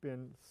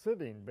been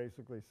sitting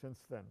basically since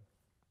then.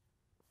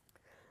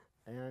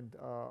 And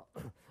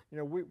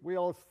we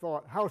always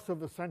thought, house of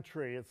the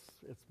century,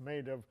 it's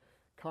made of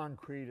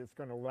concrete, it's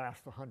going to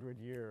last 100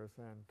 years.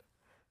 And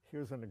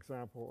here's an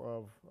example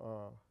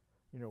of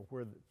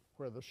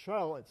where the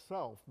shell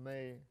itself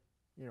may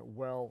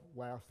well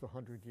last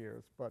 100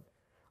 years, but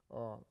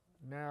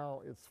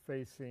now it's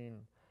facing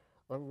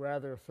a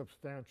rather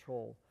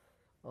substantial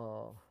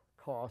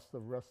cost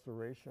of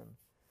restoration,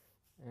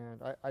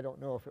 and I don't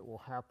know if it will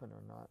happen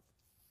or not.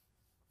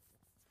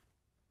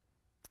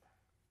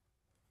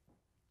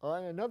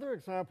 Another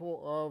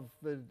example of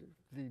the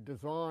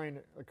design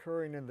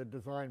occurring in the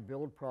design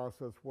build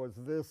process was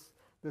this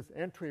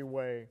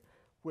entryway,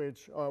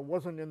 which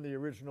wasn't in the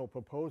original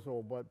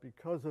proposal, but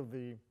because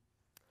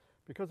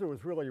it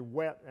was really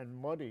wet and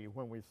muddy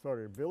when we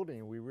started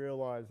building, we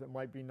realized it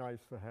might be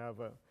nice to have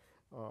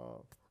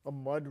a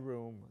mud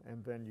room,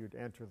 and then you'd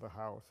enter the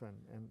house, and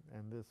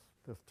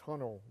this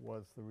tunnel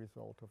was the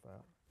result of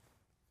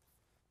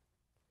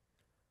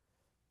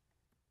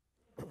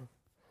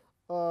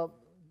that.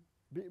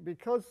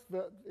 Because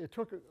it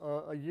took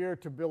a year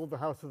to build the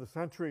house of the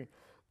century,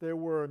 there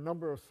were a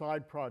number of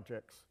side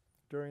projects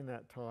during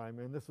that time,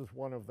 and this is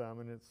one of them,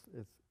 and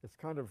it's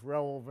kind of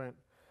relevant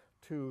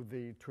to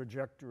the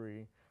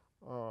trajectory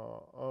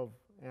of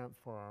Ant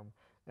Farm.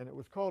 And it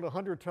was called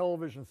 100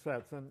 television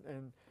sets,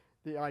 and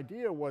the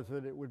idea was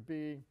that it would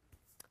be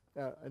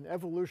an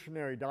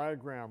evolutionary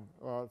diagram,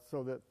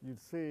 so that you'd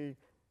see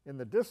in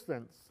the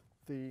distance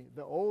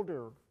the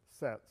older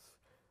sets.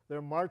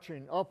 They're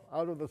marching up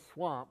out of the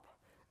swamp,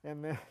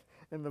 and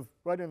then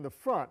right in the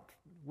front,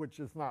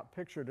 which is not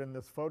pictured in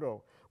this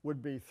photo,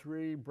 would be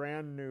 3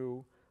 brand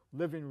new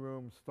living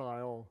room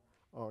style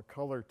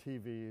color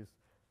TVs,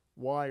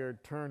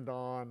 wired, turned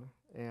on,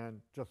 and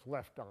just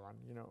left on,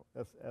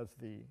 as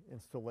the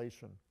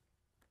installation.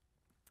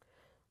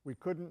 We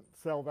couldn't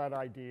sell that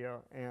idea,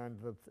 and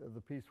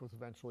the piece was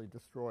eventually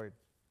destroyed.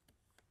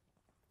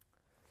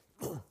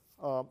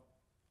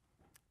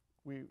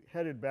 We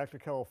headed back to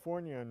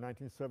California in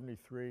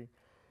 1973,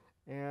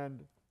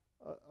 and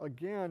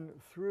again,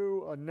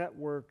 through a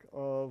network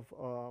of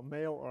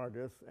male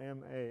artists,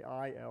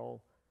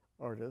 MAIL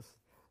artists,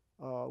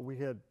 we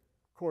had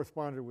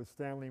corresponded with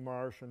Stanley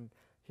Marsh, and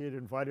he had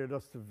invited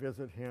us to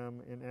visit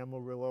him in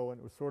Amarillo, and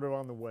it was sort of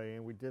on the way,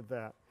 and we did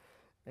that.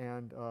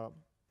 And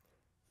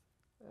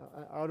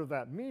out of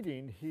that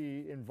meeting,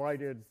 he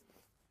invited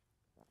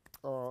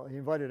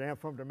Ant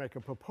Farm to make a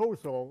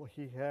proposal.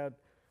 He had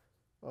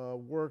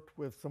worked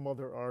with some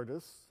other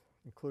artists,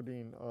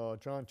 including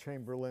John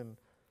Chamberlain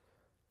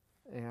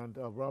and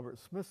Robert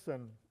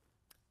Smithson.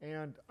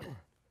 And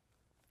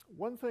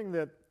one thing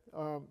that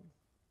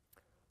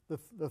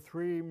the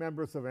 3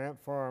 members of Ant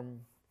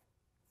Farm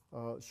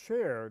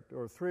shared,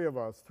 or 3 of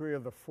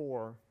the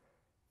 4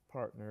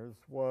 partners,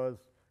 was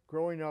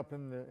growing up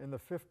in the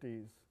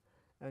 50s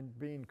and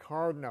being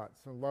car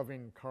nuts and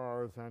loving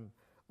cars and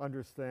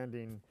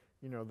understanding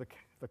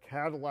the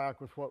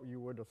Cadillac was what you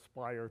would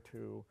aspire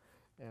to,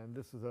 and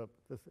this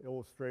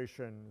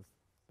illustration is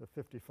the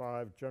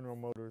 55 General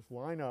Motors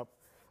lineup.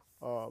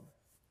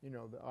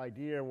 The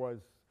idea was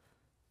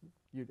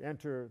you'd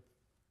enter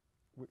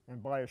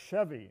and buy a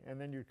Chevy, and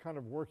then you'd kind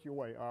of work your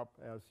way up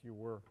as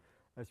your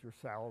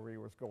salary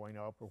was going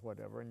up or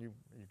whatever, and you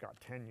got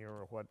tenure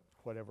or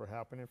whatever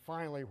happened. And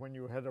finally, when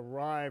you had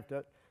arrived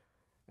at,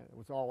 and it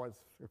was always,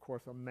 of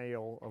course, a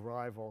male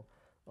arrival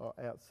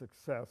at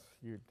success,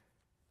 you'd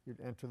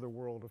enter the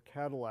world of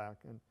Cadillac.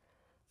 And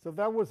so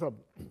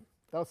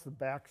that's the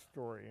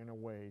backstory in a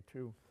way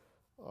to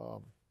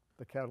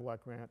the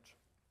Cadillac Ranch.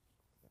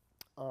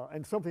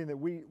 And something that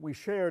we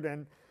shared,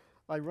 and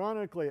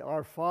ironically,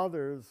 our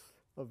fathers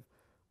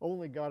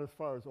only got as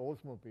far as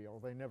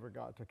Oldsmobile. They never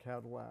got to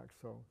Cadillac,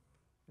 so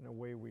in a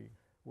way we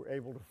were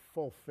able to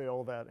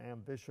fulfill that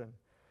ambition.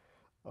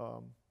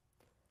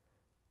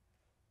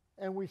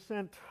 And we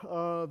sent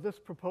this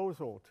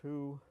proposal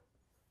to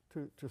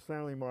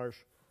Stanley Marsh.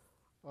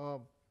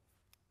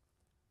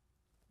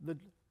 The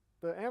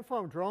ant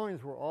farm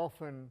drawings were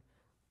often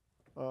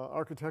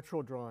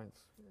architectural drawings,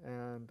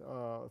 and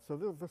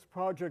so this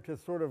project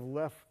has sort of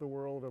left the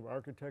world of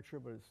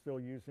architecture, but it's still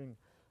using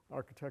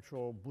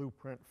architectural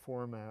blueprint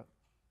format.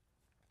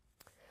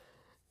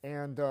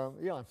 And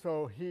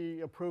so he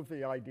approved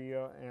the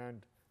idea,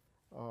 and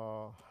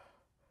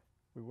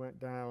we went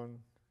down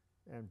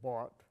and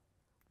bought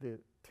the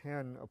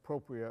 10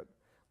 appropriate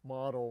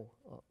model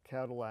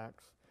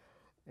Cadillacs.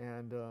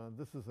 And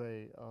this is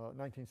a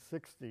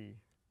 1960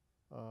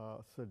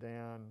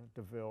 sedan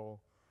DeVille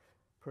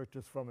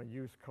purchased from a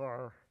used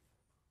car,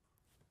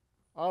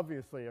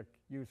 obviously a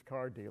used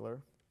car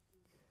dealer.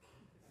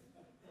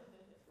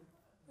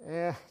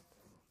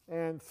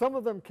 And some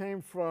of them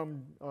came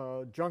from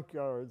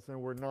junkyards and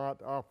were not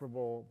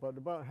operable, but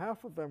about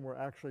half of them were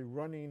actually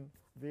running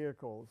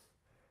vehicles.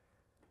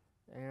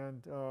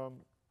 And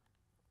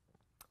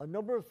a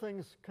number of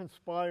things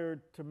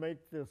conspired to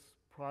make this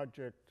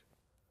project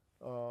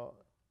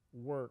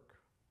work,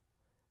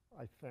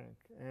 I think.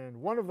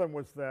 And one of them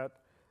was that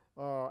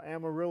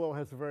Amarillo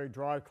has a very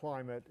dry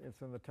climate.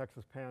 It's in the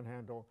Texas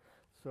Panhandle,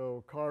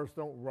 so cars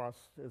don't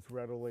rust as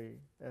readily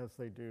as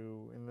they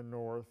do in the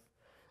north.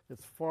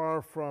 It's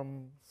far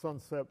from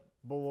Sunset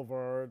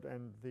Boulevard,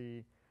 and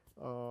the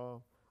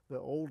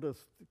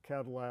oldest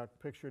Cadillac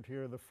pictured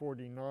here, the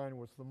 49,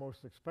 was the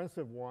most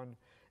expensive one.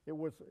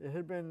 It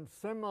had been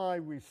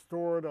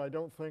semi-restored. I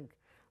don't think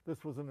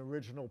this was an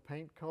original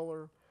paint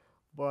color,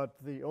 but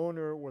the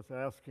owner was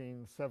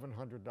asking $700,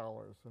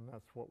 and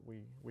that's what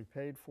we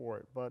paid for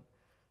it. But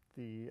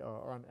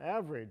on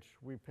average,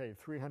 we paid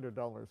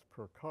 $300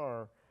 per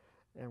car,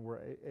 and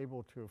we're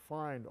able to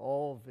find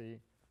all of the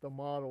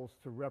models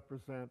to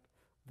represent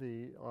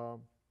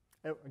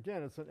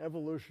again, it's an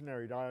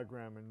evolutionary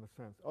diagram in the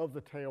sense of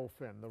the tail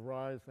fin, the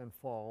rise and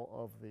fall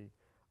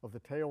of the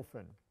tail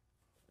fin.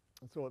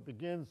 And so it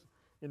begins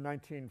in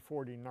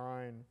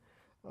 1949,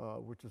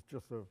 which is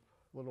just a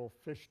little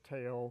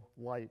fishtail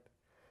light.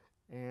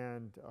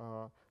 And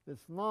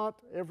it's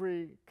not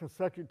every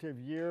consecutive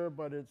year,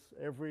 but it's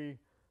every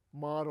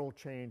model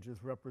change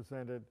is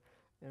represented.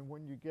 And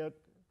when you get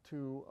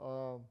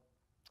to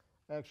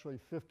actually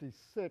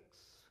 56,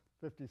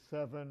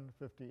 57,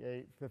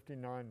 58,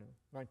 59,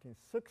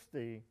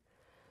 1960,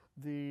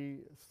 the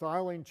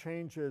styling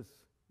changes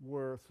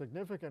were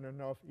significant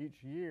enough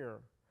each year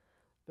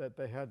that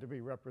they had to be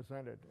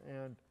represented.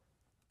 And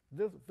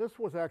this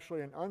was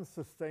actually an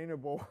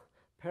unsustainable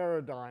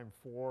paradigm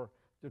for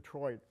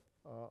Detroit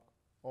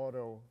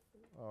auto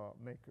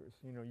makers.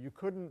 You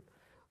couldn't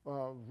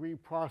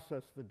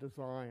reprocess the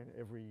design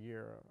every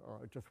year.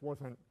 It just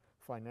wasn't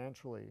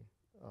financially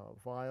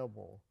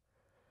viable.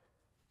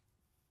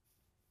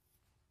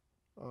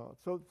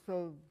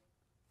 So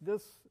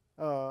this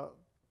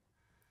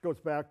goes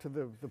back to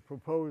the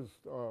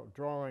proposed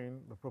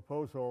drawing, the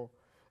proposal,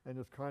 and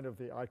is kind of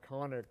the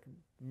iconic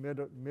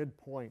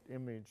midpoint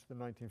image, the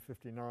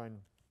 1959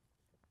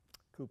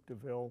 Coupe de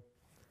Ville.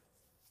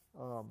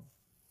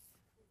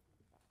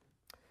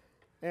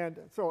 And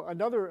so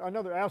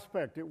another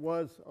aspect, it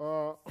was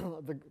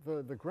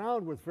the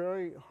ground was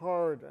very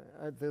hard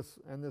at this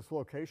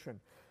location.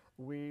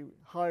 We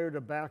hired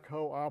a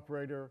backhoe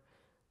operator.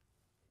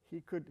 He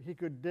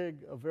could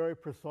dig a very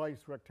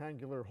precise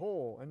rectangular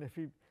hole, and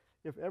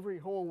if every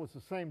hole was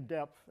the same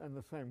depth and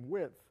the same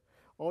width,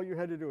 all you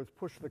had to do was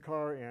push the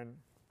car in,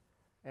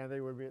 and they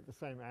would be at the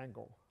same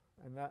angle.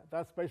 And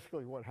that's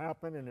basically what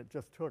happened, and it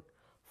just took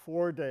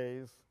 4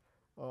 days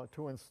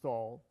to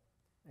install.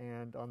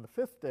 And on the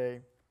 5th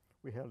day,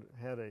 we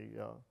had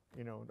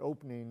an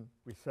opening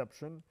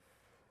reception,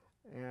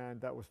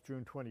 and that was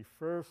June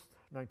 21st,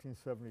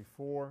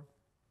 1974.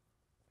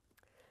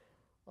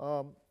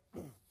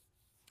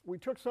 We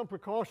took some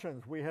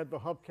precautions. We had the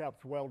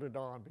hubcaps welded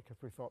on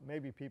because we thought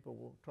maybe people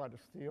will try to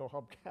steal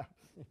hubcaps.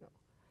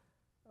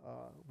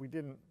 We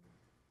didn't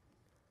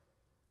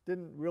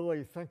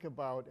really think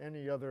about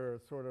any other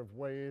sort of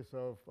ways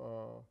of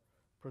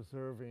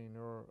preserving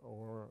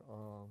or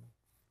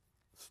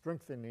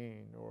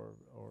strengthening or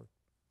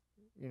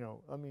you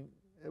know, I mean,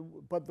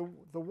 but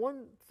the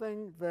one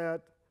thing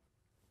that,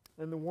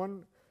 and the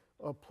one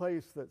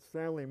place that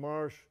Stanley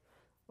Marsh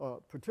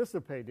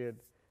participated,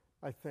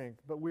 I think,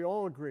 but we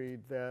all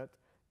agreed that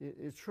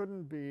it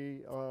shouldn't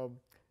be,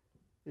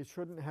 it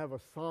shouldn't have a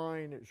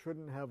sign, it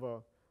shouldn't have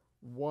a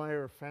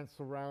wire fence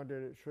around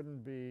it, it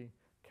shouldn't be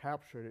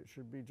captured, it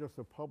should be just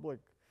a public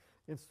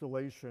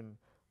installation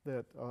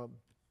that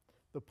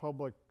the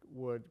public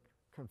would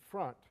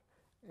confront.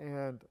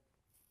 And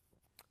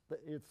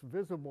it's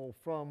visible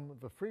from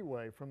the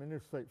freeway, from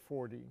Interstate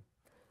 40,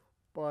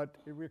 but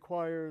it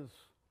requires,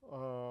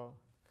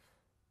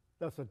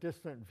 that's a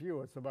distant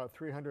view. It's about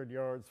 300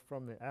 yards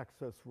from the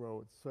access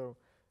road. So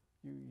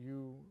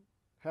you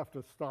have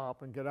to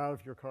stop and get out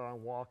of your car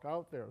and walk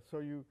out there. So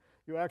you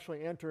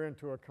actually enter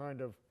into a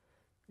kind of,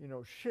 you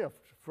know,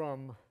 shift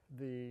from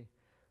the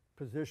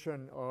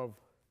position of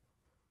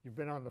you've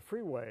been on the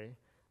freeway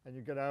and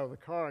you get out of the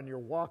car and you're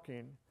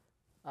walking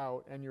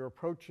out and you're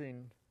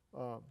approaching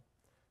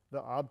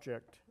the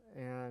object.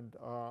 And,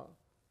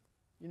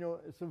 you know,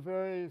 it's a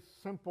very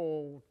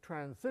simple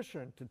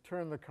transition to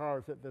turn the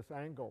cars at this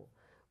angle,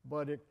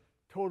 but it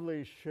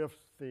totally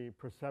shifts the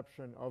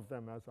perception of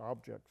them as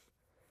objects.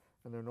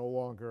 And they're no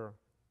longer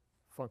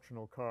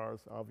functional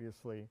cars,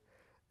 obviously.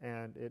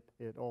 And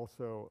it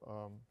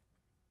also,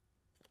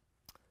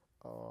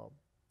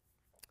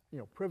 you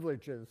know,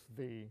 privileges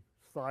the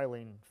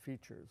styling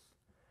features.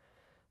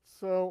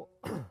 So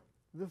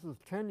this is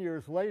 10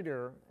 years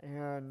later,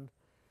 and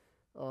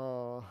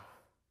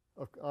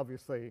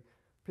obviously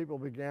people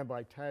began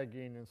by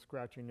tagging and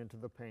scratching into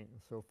the paint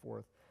and so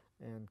forth,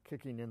 and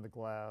kicking in the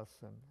glass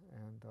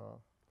and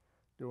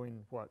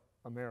doing what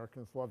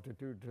Americans love to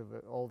do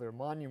to all their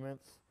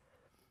monuments.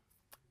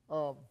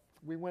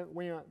 We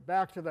went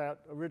back to that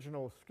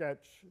original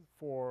sketch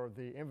for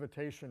the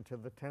invitation to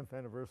the 10th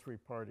anniversary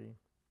party.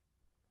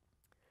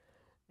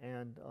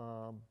 And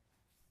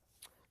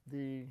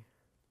the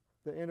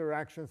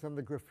interactions and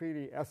the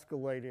graffiti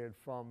escalated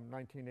from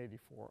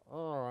 1984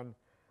 on.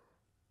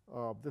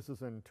 This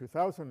is in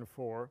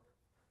 2004,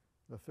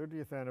 the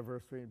 30th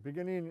anniversary.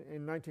 Beginning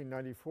in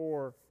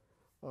 1994,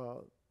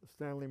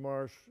 Stanley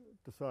Marsh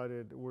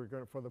decided we're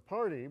going to, for the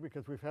party,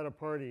 because we've had a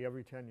party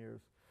every 10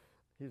 years,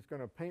 he's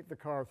going to paint the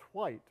cars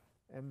white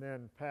and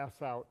then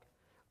pass out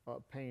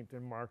paint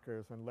and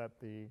markers and let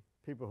the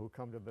people who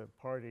come to the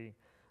party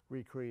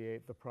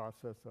recreate the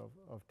process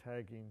of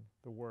tagging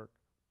the work.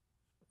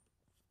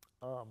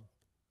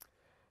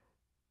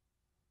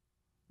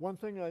 One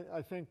thing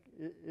I think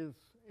is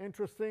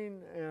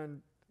interesting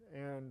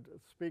and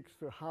speaks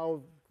to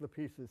how the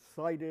piece is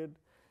sited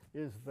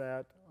is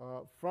that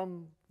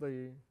from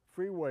the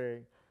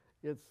freeway,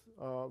 it's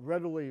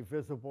readily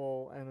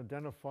visible and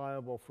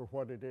identifiable for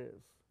what it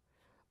is.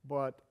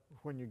 But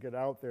when you get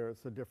out there,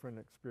 it's a different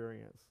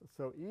experience.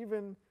 So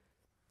even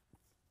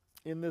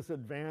in this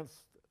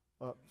advanced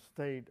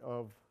state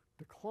of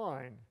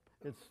decline,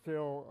 it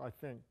still, I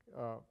think,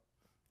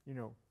 you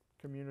know,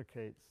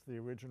 communicates the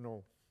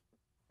original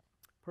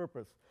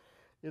purpose.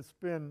 It's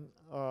been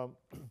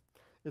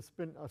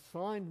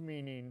assigned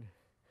meaning,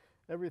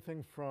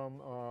 everything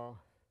from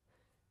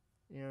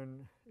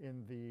in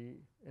the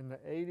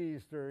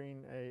 80s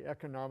during an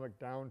economic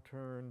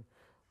downturn,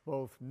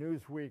 both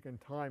Newsweek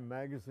and Time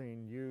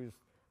magazine used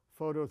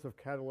photos of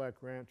Cadillac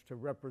Ranch to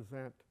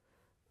represent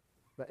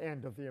the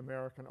end of the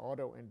American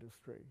auto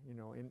industry, you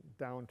know, in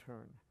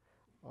downturn.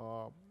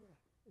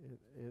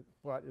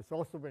 But it's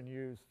also been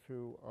used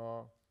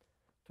to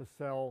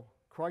sell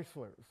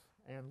Chryslers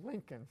and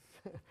Lincolns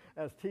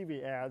as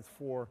TV ads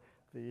for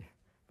the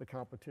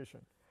competition.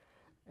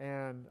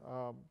 And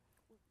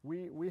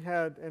we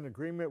had an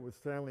agreement with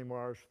Stanley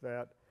Marsh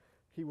that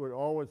he would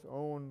always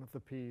own the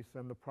piece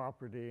and the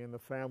property, and the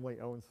family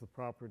owns the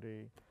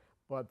property,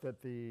 but that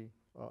the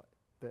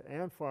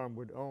ant farm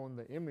would own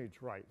the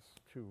image rights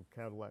to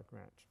Cadillac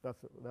Ranch.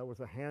 That was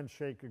a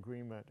handshake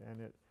agreement,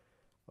 and it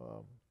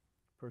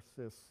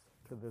persists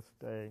to this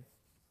day.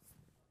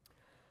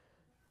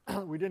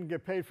 We didn't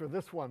get paid for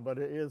this one, but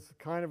it is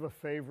kind of a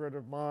favorite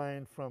of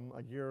mine from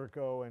a year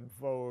ago in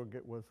Vogue.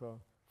 It was a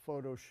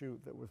photo shoot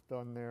that was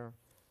done there.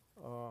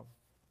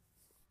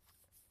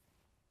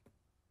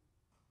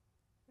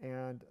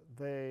 And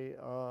they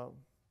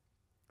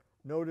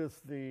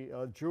noticed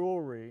the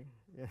jewelry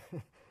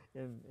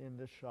in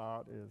this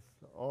shot is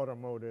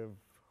automotive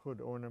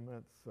hood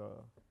ornaments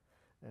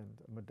and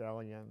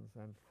medallions.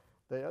 And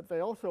they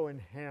also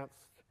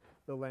enhanced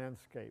the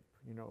landscape,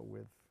 you know,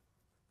 with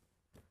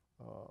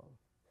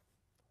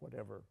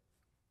whatever.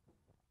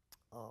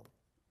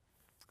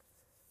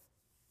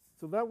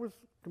 So that was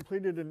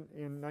completed in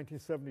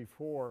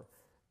 1974,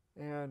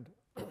 and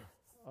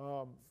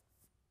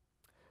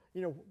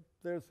you know,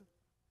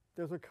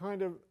 there's a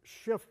kind of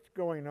shift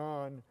going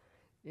on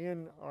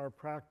in our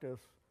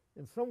practice,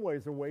 in some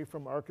ways away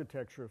from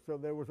architecture. So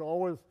there was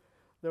always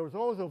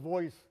a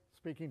voice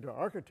speaking to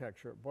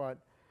architecture, but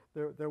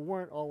there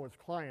weren't always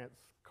clients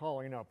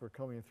calling up or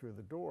coming through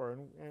the door,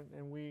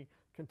 and we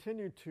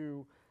continued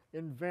to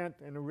invent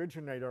and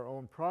originate our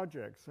own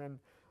projects. And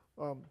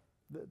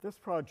this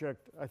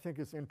project, I think,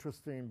 is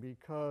interesting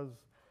because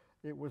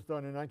it was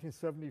done in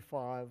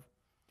 1975,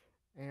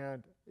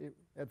 and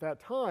at that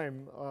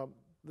time,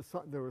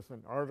 there was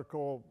an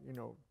article,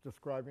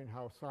 describing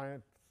how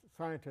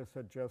scientists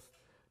had just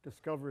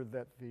discovered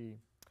that the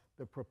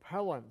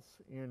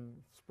propellants in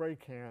spray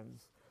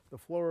cans, the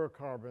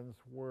fluorocarbons,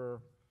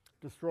 were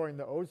destroying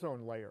the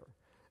ozone layer,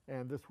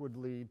 and this would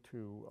lead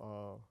to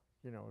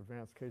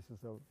advanced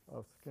cases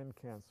of skin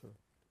cancer.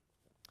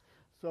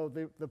 So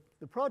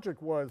the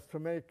project was to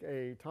make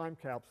a time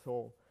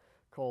capsule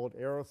called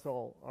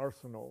Aerosol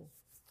Arsenal.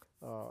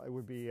 It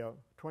would be a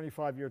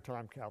 25-year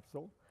time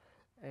capsule,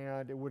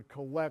 and it would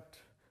collect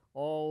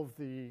all of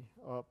the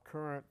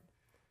current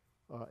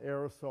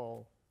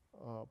aerosol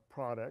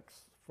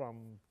products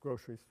from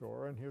grocery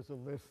store. And here's a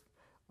list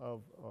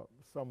of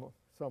some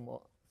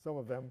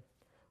of them.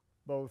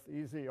 Both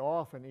easy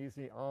off and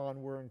easy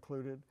on were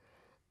included,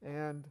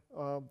 and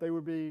they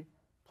would be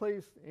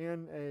placed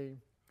in a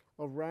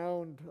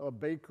round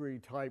bakery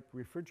type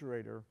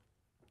refrigerator,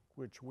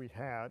 which we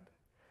had,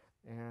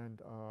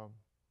 and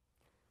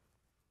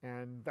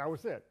that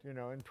was it.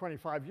 In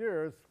 25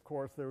 years, of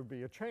course, there would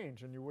be a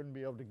change, and you wouldn't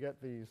be able to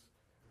get these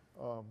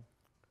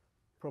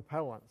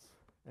propellants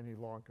any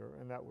longer,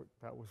 and that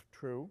was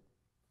true.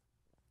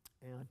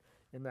 And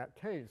in that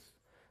case,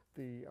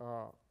 the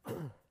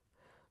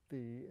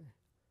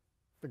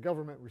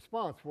government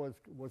response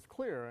was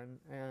clear,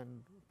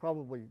 and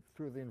probably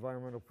through the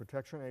Environmental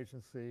Protection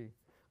Agency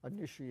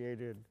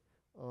initiated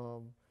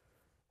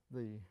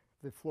the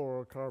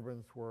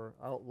fluorocarbons were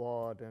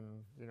outlawed, and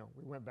we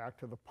went back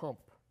to the pump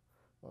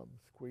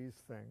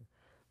squeeze thing.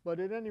 But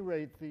at any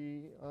rate,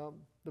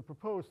 the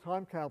proposed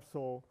time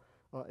capsule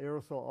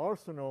aerosol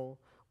arsenal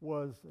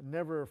was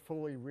never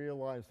fully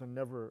realized and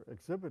never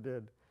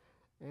exhibited.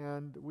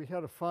 And we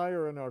had a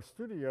fire in our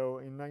studio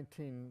in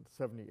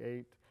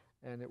 1978,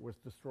 and it was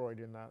destroyed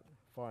in that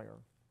fire.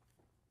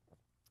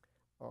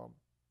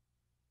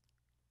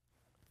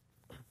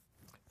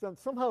 So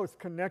somehow it's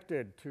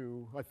connected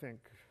to, I think,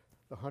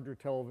 the 100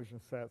 television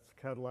sets,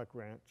 Cadillac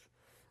Ranch,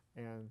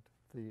 and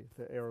the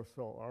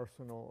aerosol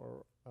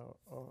arsenal,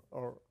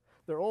 or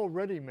they're all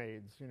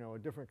ready-mades, a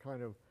different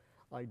kind of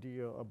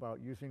idea about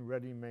using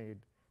ready-made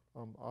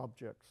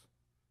objects.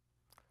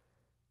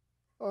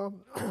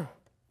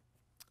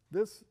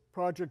 This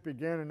project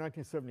began in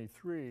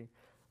 1973.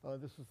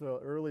 This is an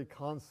early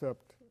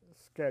concept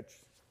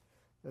sketch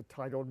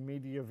titled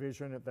Media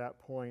Vision at that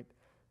point.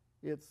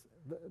 It's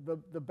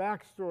the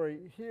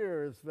backstory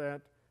here is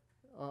that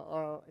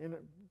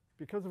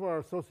because of our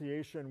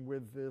association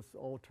with this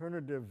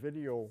alternative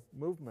video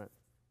movement,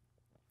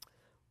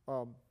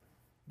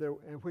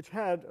 which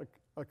had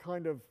a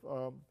kind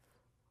of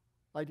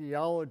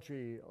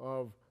ideology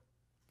of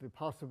the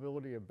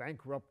possibility of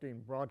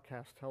bankrupting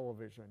broadcast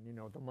television,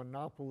 the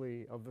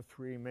monopoly of the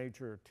three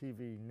major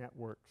TV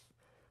networks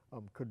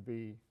could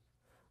be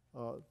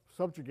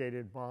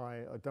subjugated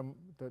by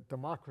the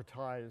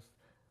democratized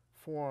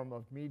form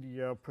of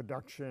media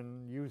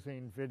production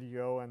using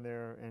video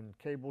and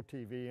cable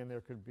TV, and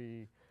there could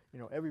be,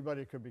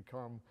 everybody could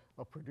become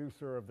a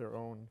producer of their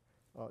own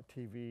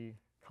TV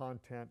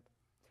content.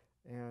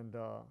 And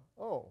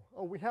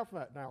we have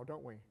that now,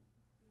 don't we?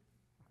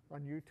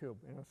 On YouTube,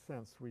 in a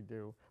sense, we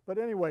do. But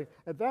anyway,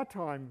 at that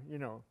time,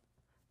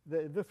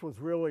 this was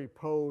really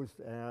posed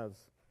as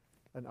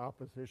an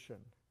opposition.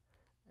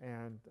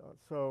 And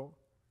so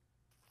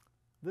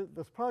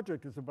this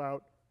project is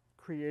about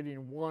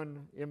creating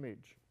one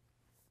image,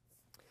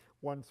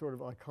 one sort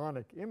of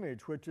iconic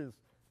image, which is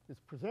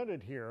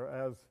presented here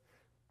as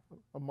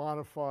a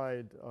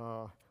modified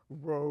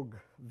rogue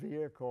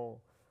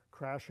vehicle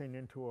crashing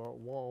into a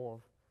wall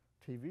of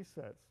TV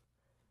sets.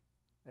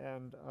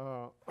 And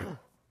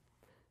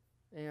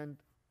and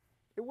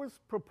it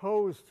was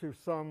proposed to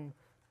some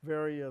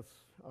various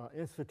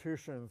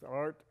institutions,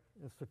 art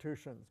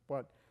institutions,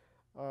 but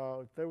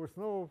there was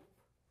no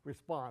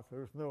response.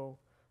 There was no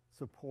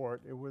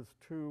support. It was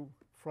too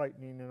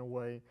frightening in a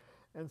way.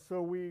 And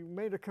so we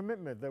made a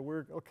commitment that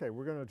we're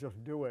going to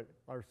just do it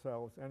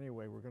ourselves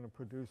anyway. We're going to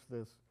produce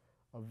this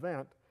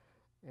event.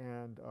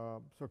 And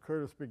so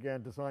Curtis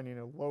began designing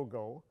a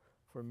logo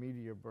for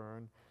Media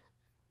Burn.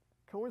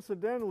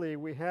 Coincidentally,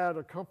 we had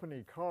a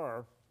company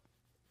car.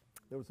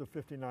 There was a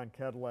 '59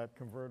 Cadillac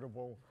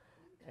convertible.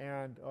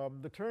 And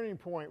the turning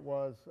point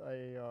was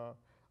a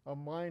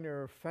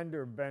minor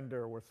fender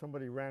bender where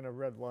somebody ran a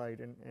red light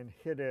and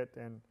hit it,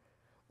 and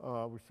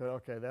we said,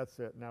 okay, that's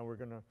it. Now we're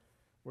gonna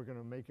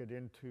make it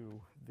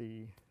into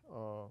the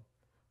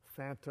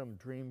Phantom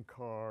dream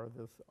car,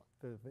 the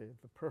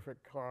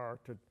perfect car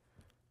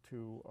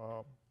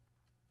to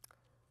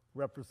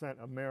represent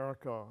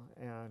America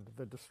and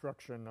the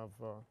destruction of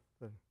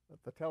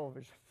the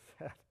television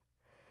set.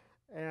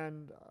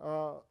 And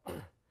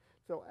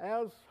so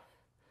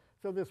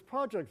this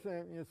project,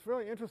 it's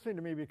very interesting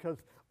to me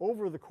because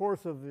over the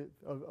course of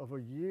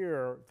a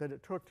year that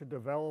it took to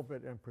develop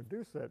it and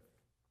produce it,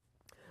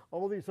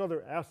 all these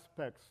other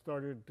aspects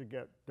started to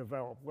get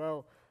developed.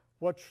 Well,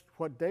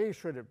 what day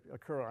should it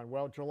occur on?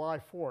 Well, July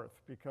 4th,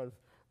 because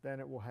then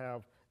it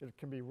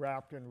can be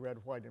wrapped in red,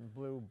 white, and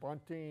blue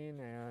bunting,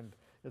 and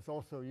it's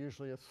also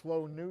usually a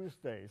slow news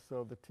day,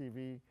 so the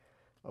TV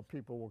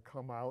people will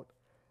come out.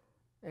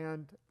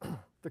 And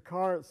the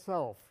car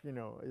itself,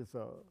 is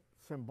a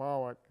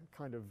symbolic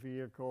kind of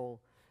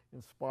vehicle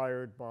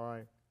inspired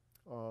by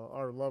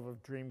our love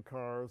of dream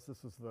cars.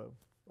 This is the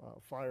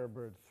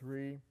Firebird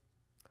 3,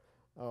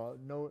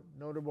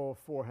 notable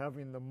for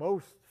having the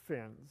most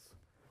fins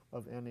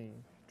of any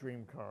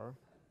dream car.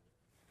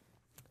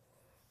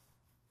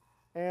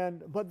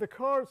 But the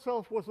car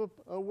itself was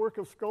a work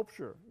of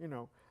sculpture,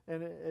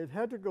 and it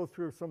had to go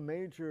through some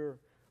major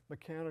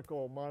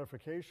mechanical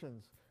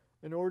modifications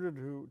in order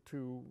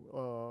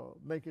to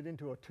make it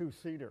into a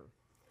two-seater.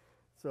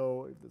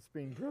 So it's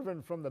being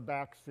driven from the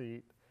back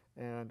seat,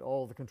 and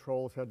all the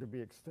controls had to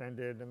be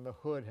extended, and the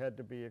hood had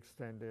to be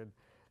extended,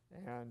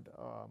 and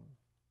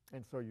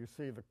so you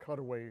see the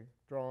cutaway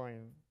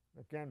drawing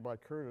again by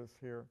Curtis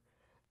here,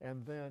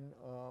 and then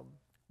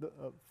the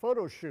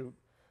photo shoot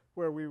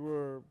where we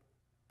were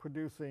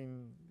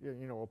producing,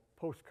 a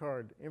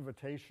postcard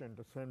invitation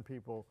to send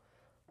people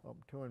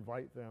to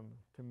invite them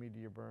to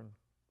Media Burn.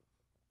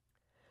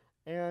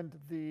 And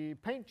the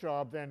paint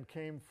job then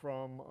came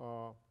from,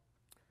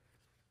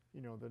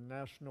 the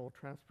National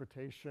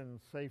Transportation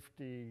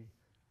Safety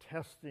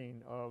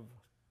testing of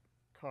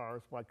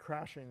cars by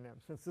crashing them.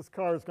 Since this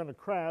car is going to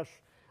crash,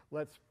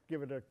 let's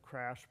give it a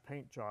crash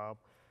paint job,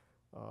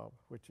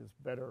 which is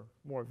better,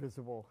 more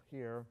visible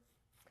here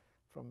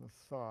from the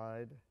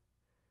side.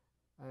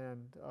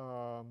 And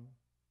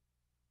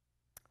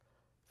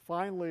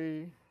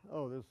finally,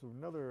 there's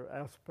another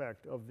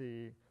aspect of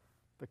the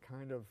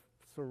kind of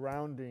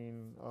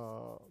surrounding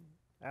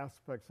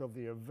aspects of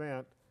the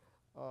event.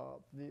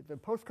 The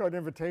postcard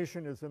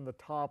invitation is in the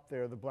top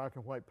there, the black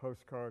and white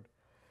postcard.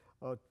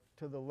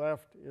 To the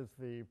left is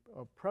the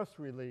press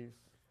release,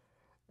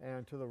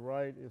 and to the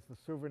right is the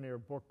souvenir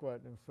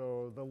booklet. And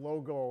so the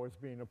logo is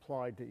being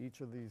applied to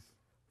each of these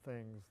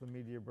things, the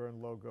Media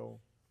Burn logo.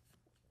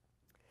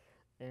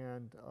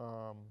 And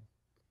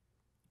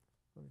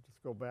let me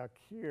just go back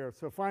here.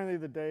 So finally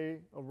the day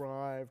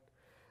arrived,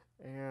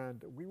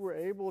 and we were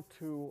able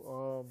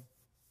to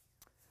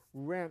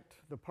rent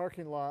the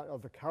parking lot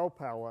of the Cow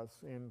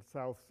Palace in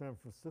South San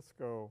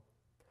Francisco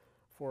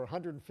for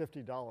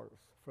 $150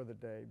 for the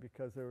day,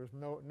 because there was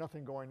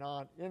nothing going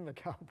on in the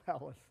Cow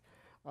Palace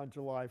on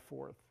July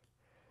 4th.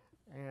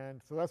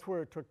 And so that's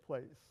where it took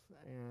place.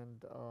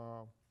 And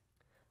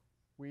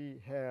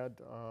we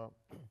had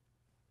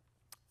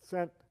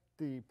sent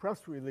the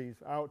press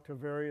release out to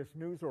various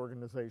news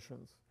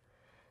organizations.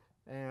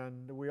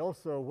 And we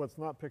also, what's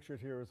not pictured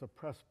here is a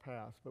press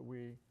pass, but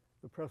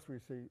the press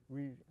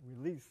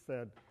release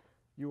said,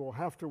 you will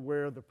have to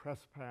wear the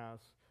press pass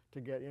to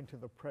get into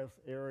the press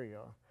area.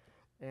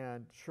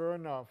 And sure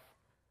enough,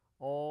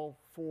 all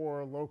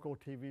 4 local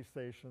TV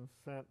stations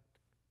sent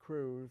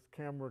crews,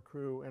 camera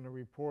crew, and a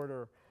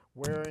reporter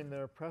wearing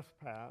their press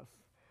pass.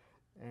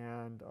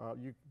 And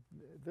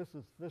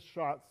this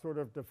shot sort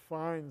of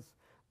defines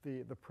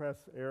the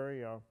press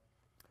area.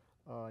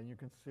 You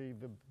can see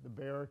the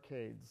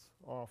barricades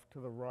off to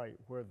the right,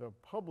 where the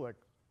public,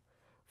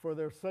 for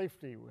their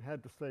safety,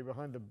 had to stay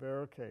behind the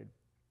barricade.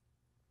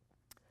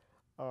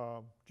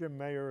 Jim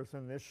Mayer is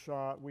in this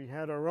shot. We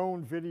had our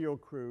own video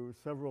crews,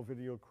 several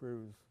video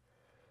crews,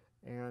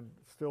 and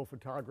still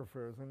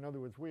photographers. In other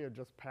words, we had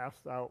just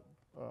passed out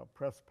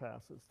press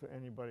passes to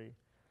anybody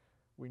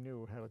we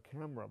knew had a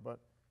camera. But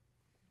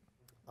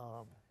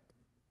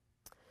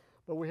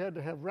we had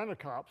to have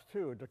rent-a-cops,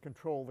 too, to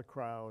control the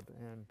crowd,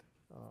 and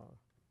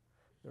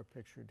they're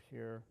pictured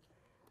here.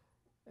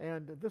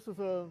 And this is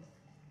a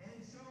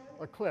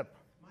clip.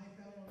 My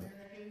fellow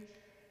Americans,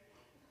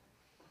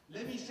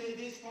 let me say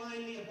this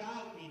finally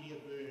about Media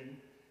Burn.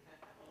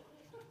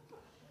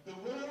 The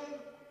world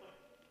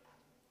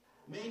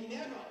may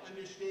never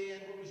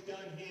understand what was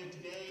done here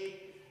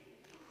today,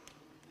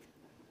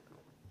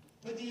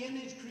 but the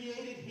image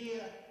created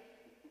here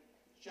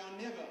shall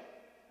never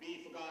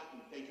be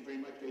forgotten. Thank you very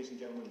much, ladies and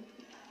gentlemen.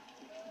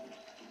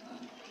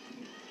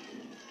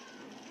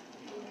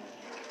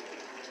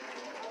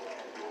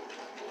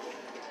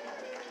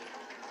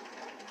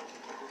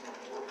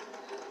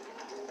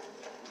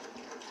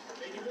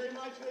 Thank you very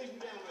much, ladies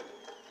and gentlemen.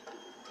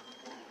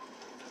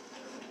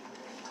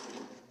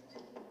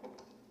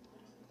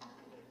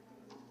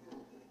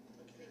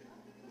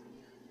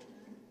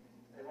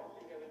 They won't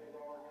be giving me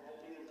going ahead.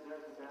 Leave the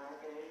rest of the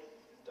barricade.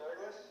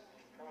 Douglas,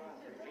 come on.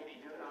 Maybe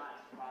do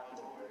not cross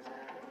over the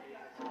barricade.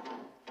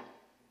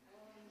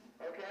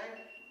 Okay?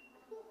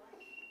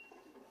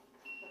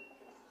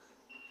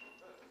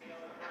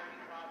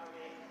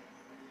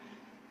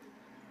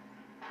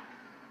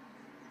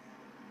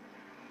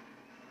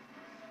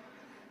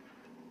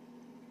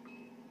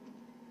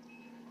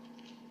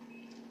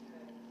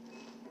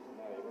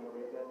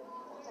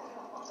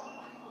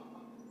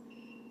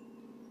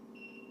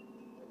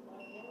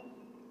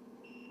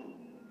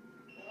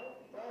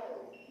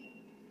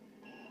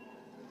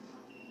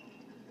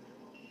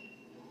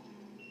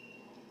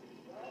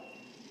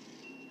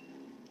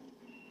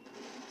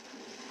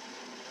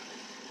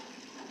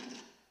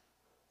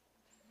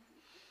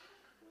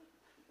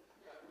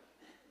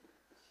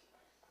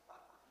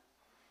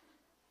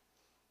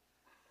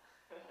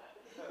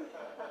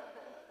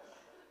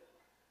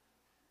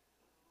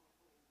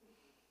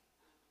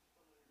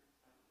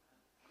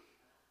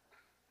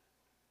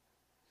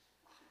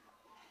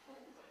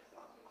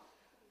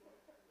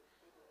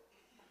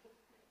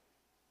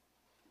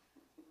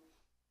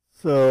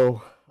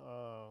 So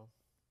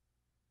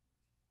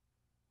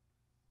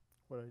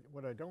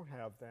what I don't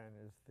have then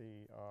is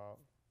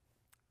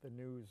the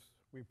news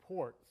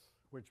reports,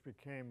 which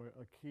became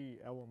a key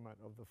element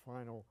of the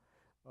final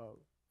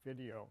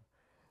video.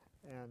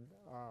 And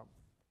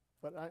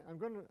but I'm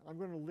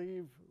going to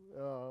leave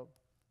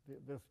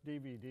this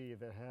DVD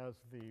that has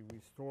the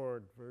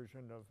restored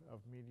version of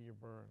Media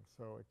Burn,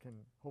 so it can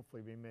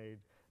hopefully be made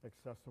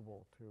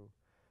accessible to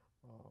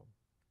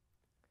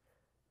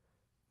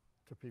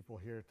people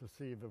here to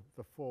see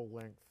the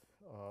full-length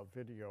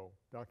video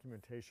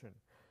documentation.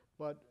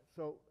 But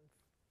so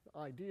the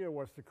idea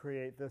was to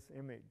create this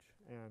image,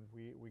 and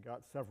we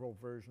got several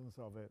versions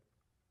of it,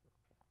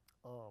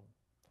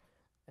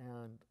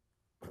 and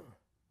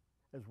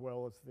as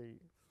well as the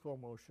slow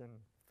motion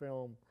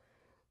film.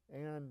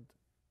 And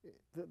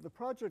the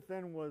project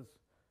then was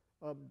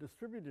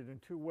distributed in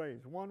two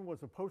ways. One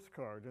was a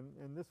postcard,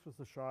 and this was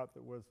the shot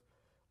that was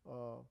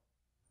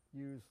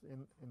used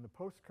in the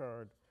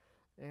postcard.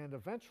 And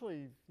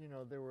eventually, you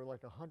know, there were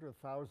like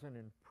 100,000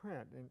 in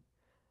print,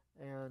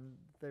 and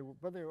they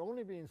were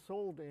only being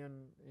sold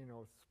in, you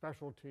know,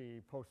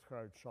 specialty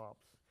postcard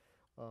shops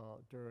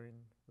during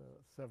the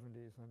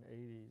 70s and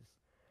 80s,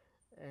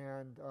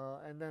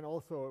 and then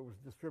also it was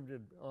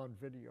distributed on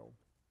video.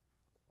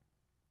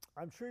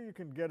 I'm sure you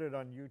can get it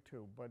on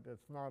YouTube, but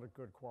it's not a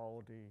good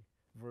quality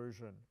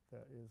version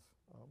that is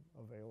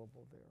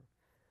available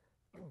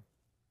there.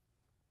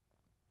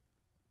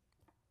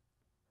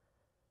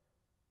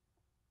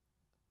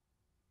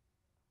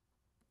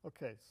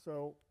 Okay,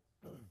 so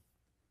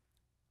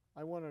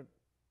I want to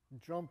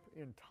jump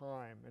in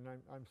time, and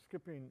I'm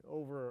skipping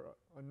over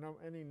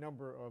any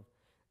number of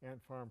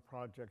ant farm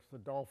projects: the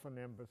Dolphin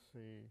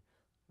Embassy,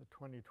 the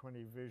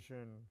 2020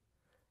 Vision,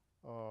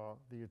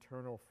 the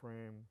Eternal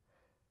Frame,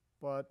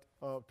 but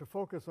to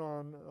focus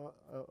on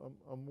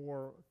a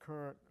more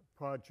current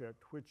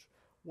project, which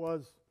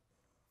was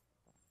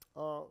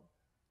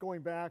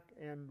going back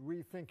and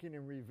rethinking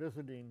and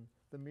revisiting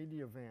the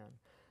media van.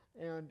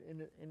 And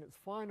in its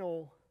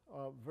final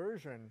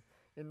version,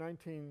 in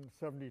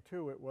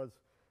 1972, it was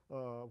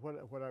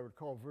what I would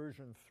call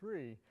version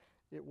 3.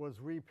 It was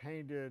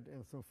repainted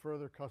and some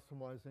further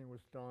customizing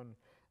was done,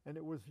 and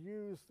it was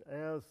used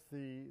as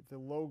the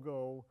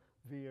logo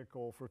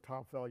vehicle for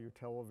Top Value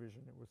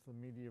Television. It was the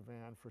media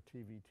van for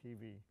TV.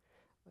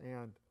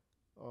 And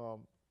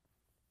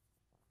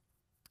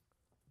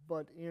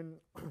but in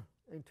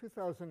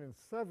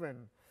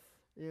 2007,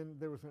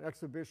 there was an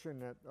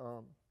exhibition at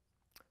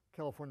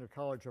California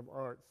College of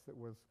Arts that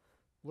was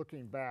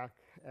looking back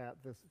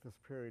at this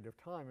period of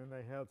time, and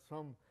they had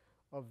some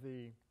of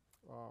the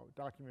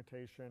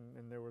documentation,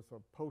 and there was a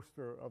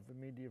poster of the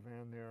media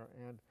van there.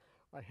 And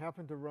I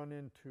happened to run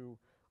into,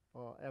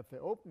 at the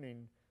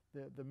opening,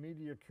 the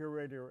media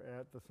curator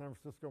at the San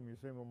Francisco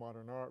Museum of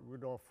Modern Art,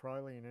 Rudolph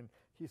Freiling, and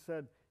he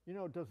said, you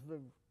know, does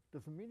the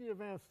media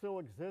van still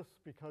exist?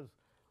 Because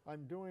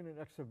I'm doing an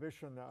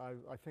exhibition that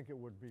I think it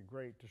would be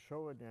great to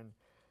show it in.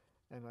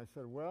 And I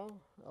said,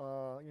 well,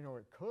 you know,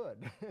 it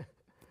could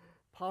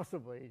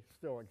possibly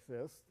still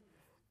exist.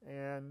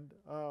 And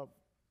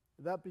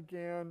that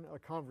began a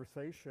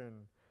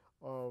conversation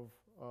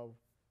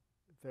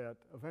that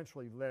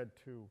eventually led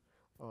to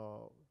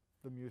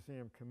the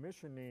museum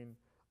commissioning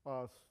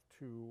us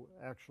to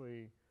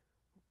actually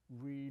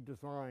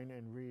redesign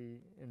and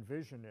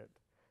re-envision it.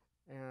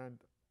 And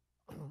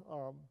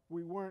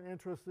we weren't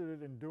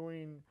interested in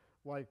doing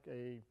like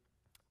a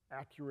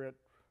accurate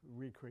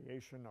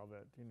recreation of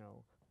it, you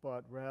know,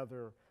 but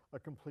rather a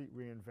complete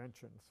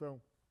reinvention.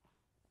 So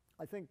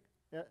I think,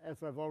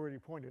 as I've already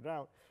pointed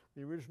out,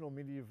 the original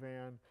media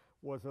van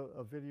was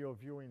a video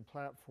viewing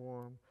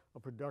platform, a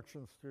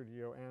production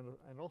studio,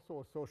 and also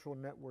a social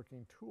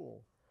networking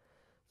tool.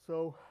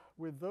 So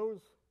with those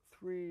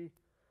three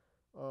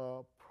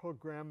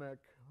programmatic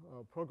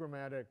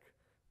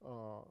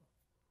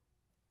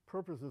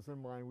purposes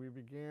in mind, we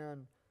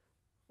began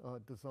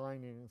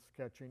designing and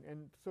sketching.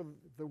 And so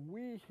the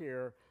we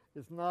here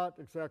is not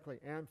exactly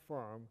Ant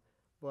Farm,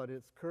 but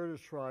it's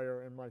Curtis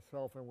Schreier and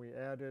myself, and we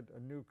added a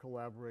new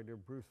collaborator,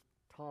 Bruce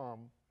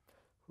Tom,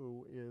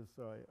 who is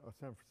a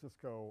San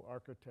Francisco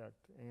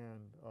architect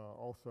and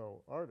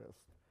also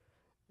artist.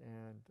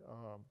 And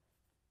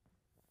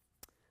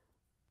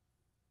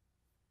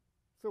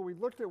so we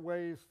looked at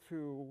ways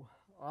to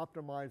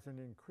optimize and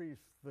increase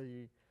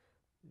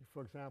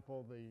for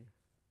example,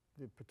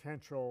 the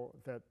potential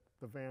that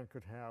the van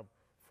could have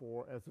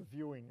as a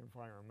viewing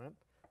environment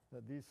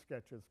that these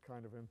sketches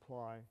kind of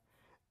imply.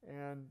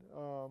 And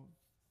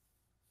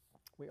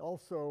we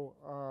also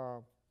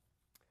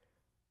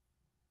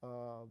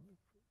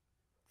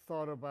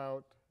thought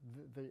about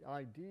the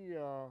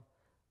idea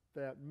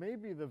that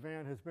maybe the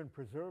van has been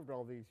preserved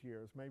all these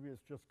years. Maybe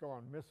it's just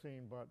gone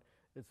missing, but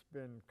it's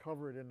been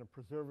covered in a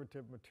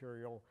preservative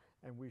material,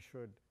 and we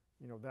should,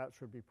 you know, that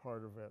should be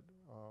part of it,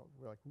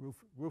 like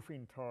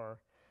roofing tar.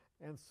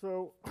 And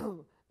so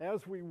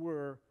as we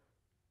were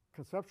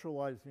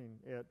conceptualizing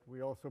it,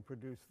 we also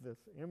produced this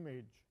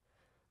image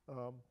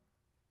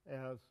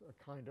as a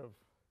kind of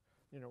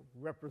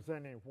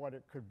representing what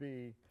it could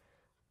be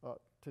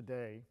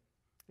today.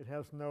 It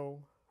has no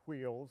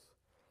wheels,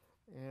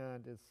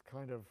 and it's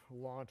kind of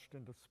launched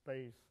into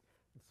space.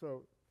 And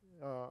so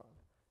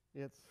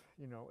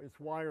it's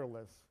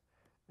wireless,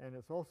 and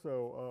it's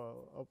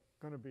also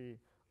going to be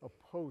a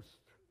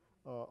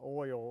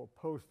post-oil,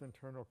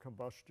 post-internal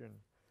combustion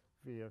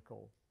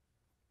vehicle.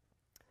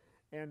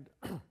 And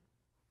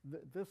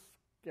this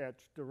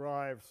sketch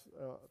derives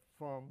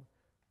from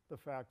the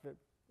fact that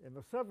in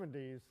the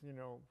 70s,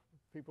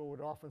 people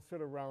would often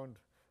sit around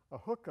a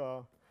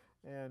hookah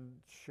and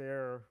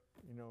share,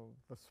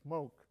 the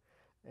smoke,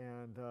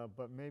 and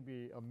but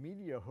maybe a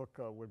media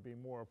hookah would be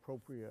more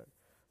appropriate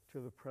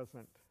to the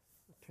present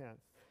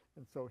tense.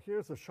 And so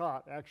here's a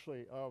shot,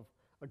 actually, of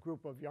a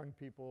group of young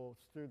people,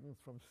 students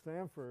from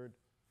Stanford,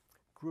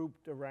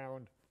 grouped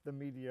around the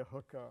media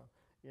hookah,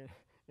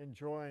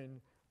 enjoying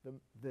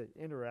the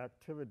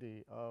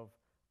interactivity of,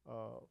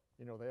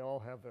 they all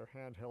have their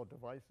handheld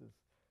devices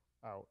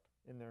out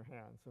in their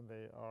hands, and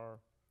they are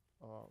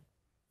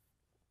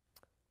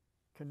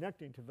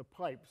connecting to the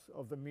pipes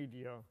of the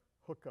media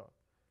hookah.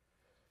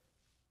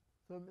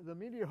 So the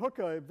media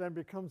hookah then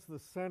becomes the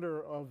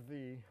center of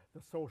the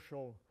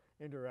social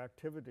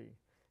interactivity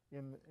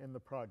in the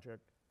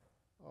project.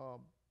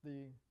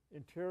 The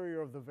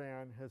interior of the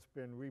van has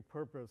been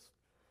repurposed.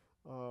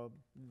 You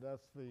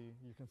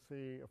can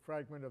see a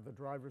fragment of the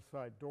driver's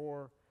side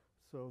door.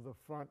 So the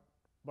front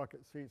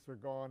bucket seats are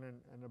gone,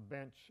 and a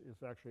bench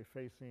is actually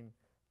facing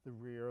the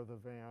rear of the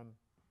van,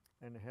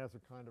 and it has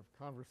a kind of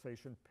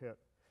conversation pit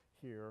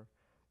here.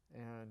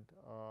 And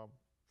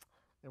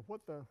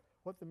what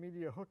the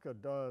media hookah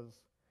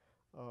does,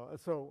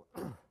 so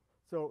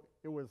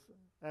it was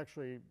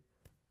actually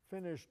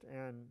finished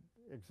and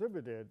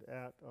exhibited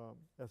at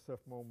SF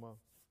MoMA.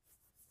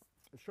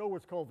 The show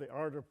was called The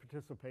Art of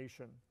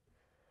Participation,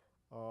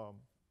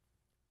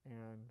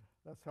 and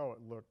that's how it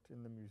looked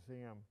in the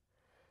museum.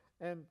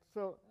 And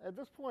so at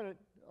this point,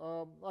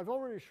 I've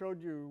already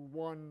showed you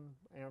one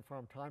Ant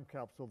Farm time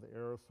capsule, the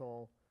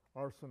aerosol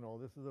arsenal.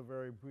 This is a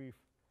very brief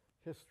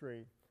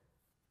history,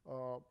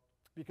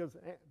 because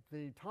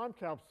the time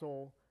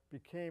capsule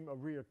became a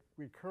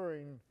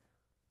recurring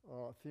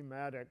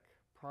thematic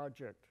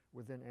project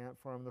within Ant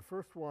Farm. The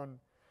first one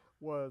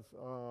was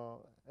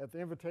at the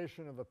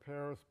invitation of the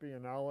Paris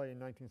Biennale in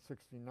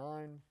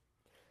 1969,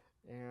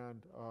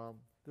 and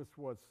this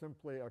was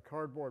simply a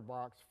cardboard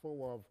box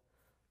full of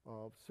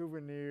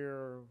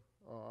souvenirs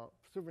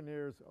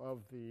of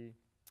the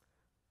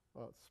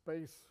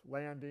space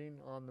landing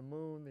on the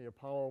moon, the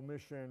Apollo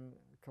mission,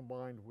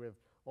 combined with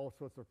all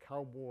sorts of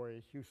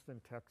cowboy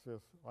Houston,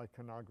 Texas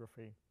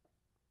iconography.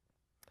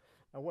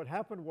 And what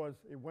happened was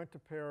it went to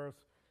Paris.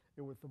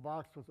 The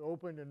box was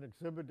opened and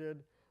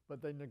exhibited,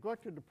 but they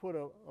neglected to put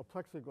a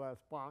plexiglass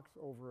box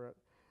over it.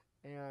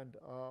 And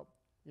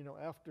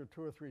after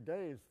 2 or 3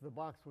 days, the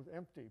box was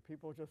empty.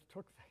 People just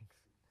took things.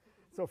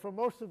 So for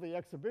most of the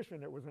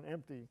exhibition, it was an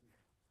empty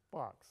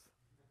box.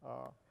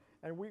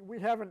 And we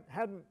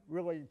hadn't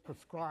really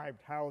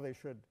prescribed how they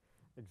should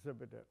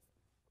exhibit it.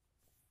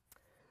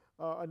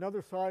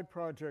 Another side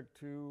project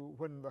to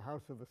when the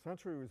House of the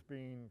Century was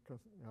being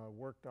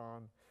worked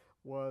on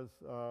was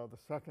the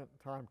second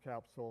time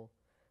capsule.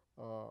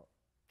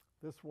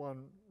 This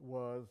one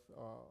was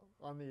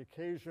on the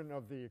occasion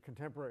of the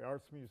Contemporary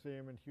Arts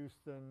Museum in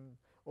Houston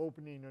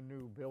opening a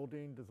new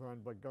building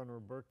designed by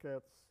Gunnar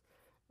Burketz,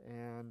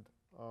 and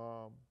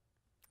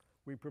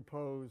we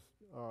proposed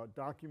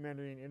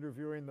documenting,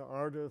 interviewing the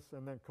artists,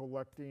 and then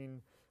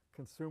collecting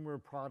consumer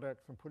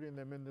products and putting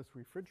them in this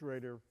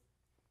refrigerator.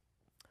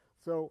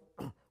 So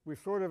we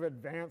sort of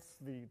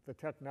advanced the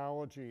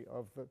technology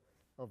of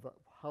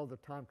how the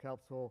time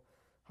capsule,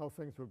 how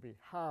things would be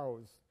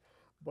housed,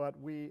 but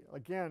we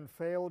again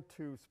failed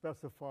to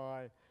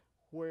specify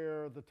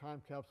where the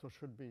time capsule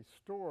should be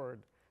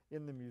stored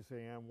in the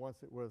museum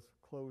once it was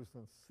closed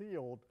and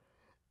sealed.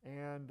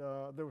 And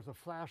there was a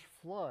flash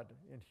flood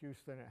in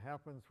Houston. It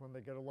happens when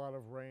they get a lot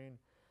of rain.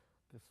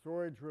 The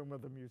storage room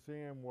of the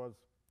museum was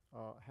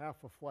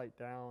half a flight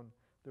down.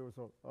 There was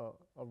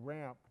a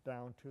ramp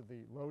down to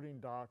the loading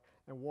dock,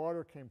 and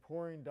water came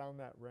pouring down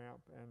that ramp,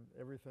 and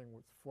everything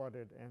was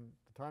flooded, and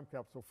the time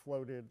capsule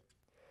floated.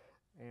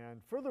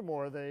 And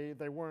furthermore,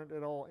 they weren't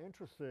at all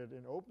interested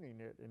in opening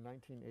it in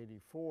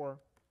 1984.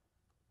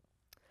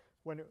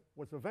 When it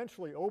was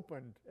eventually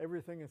opened,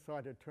 everything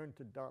inside had turned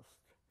to dust.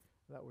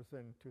 That was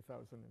in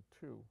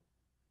 2002.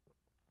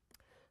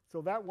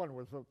 So that one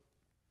was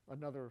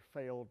another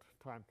failed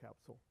time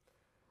capsule.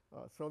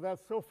 So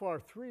that's so far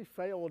 3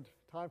 failed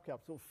time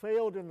capsules,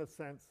 failed in the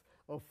sense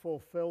of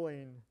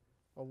fulfilling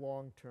a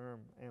long-term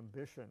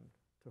ambition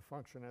to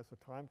function as a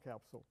time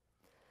capsule.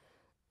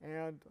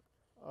 And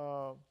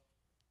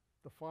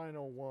the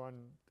final one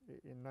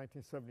in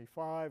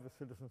 1975, the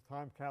Citizens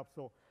Time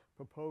Capsule,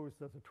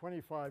 proposed as a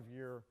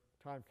 25-year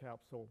time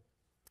capsule.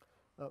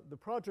 The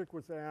project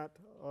was at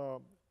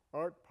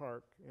Art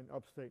Park in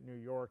upstate New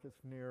York.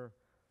 It's near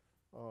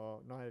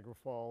Niagara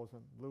Falls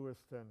and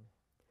Lewiston.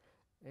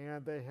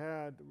 And they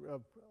had a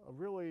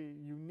really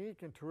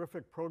unique and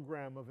terrific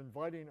program of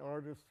inviting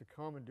artists to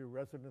come and do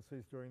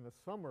residencies during the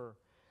summer,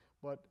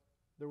 but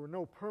there were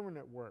no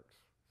permanent works.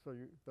 So,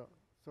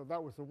 so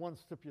that was the one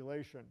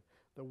stipulation.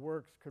 The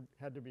works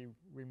had to be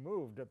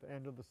removed at the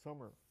end of the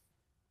summer.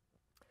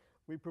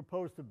 We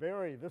proposed to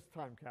bury this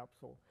time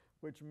capsule,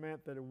 which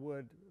meant that it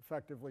would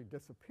effectively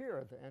disappear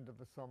at the end of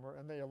the summer,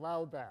 and they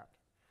allowed that.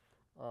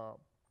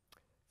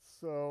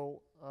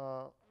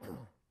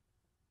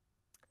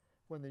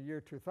 When the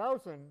year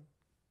 2000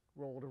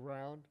 rolled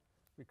around,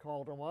 we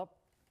called them up.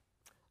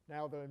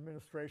 Now the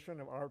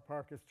administration of Art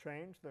Park has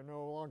changed. They're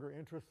no longer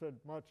interested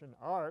much in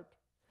art.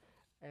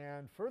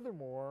 And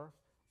furthermore,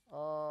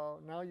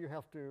 now you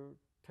have to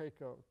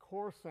take a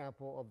core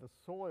sample of the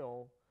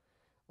soil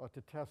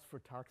to test for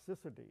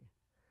toxicity.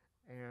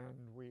 And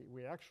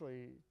we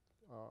actually,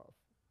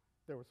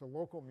 there was a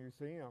local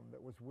museum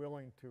that was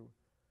willing to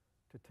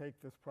take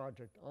this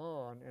project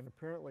on, and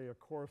apparently a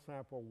core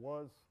sample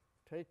was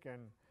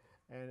taken,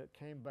 and it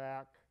came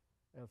back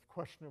as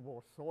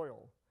questionable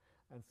soil.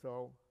 And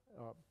so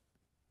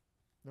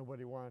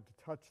nobody wanted to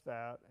touch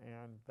that,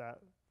 and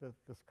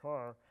this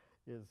car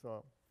is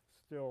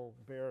still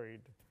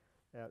buried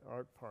at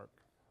Art Park.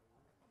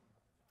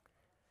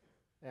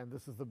 And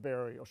this is the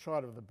burial,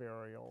 shot of the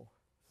burial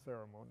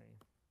ceremony.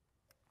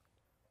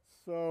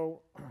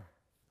 So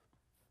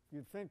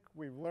you'd think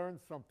we've learned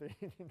something,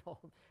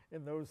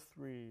 in those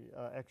three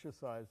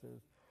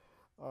exercises,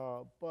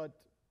 but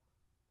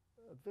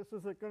this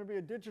is going to be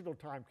a digital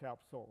time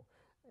capsule,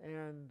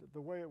 and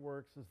the way it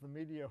works is the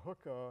media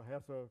hookah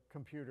has a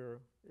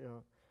computer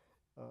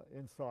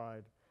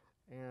inside,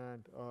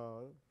 and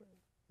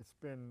it's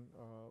been,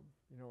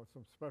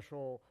 some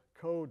special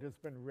code has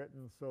been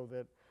written so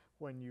that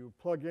when you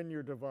plug in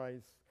your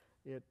device,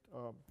 it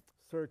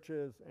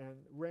searches and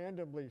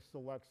randomly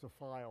selects a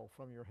file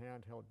from your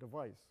handheld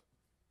device.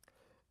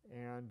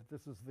 And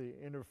this is the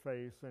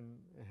interface, and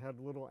it had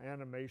a little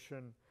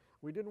animation.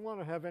 We didn't want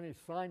to have any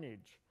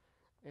signage,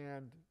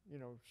 and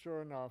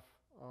sure enough,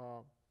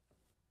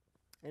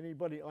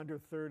 anybody under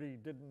 30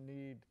 didn't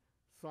need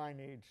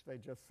signage. They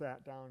just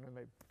sat down and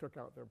they took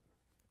out their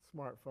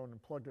smartphone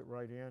and plugged it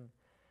right in.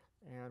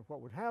 And what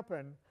would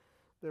happen,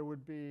 there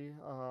would be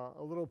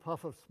a little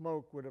puff of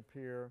smoke would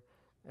appear,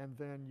 and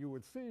then you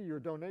would see your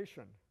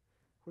donation,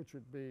 which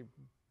would be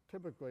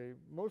typically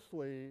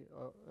mostly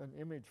an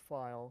image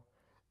file,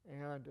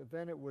 and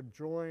then it would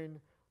join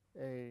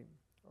a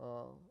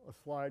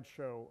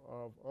slideshow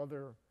of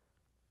other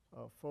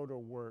photo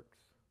works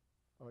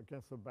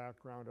against the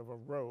background of a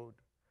road,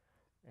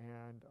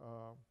 and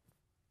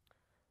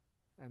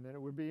then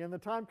it would be in the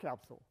time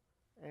capsule.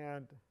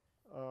 And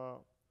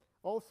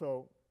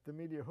also, the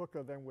media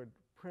hookah then would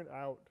print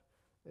out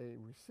a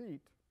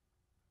receipt,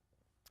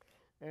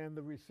 and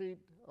the receipt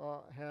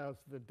has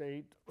the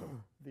date,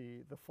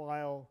 the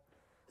file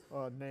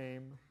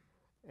name,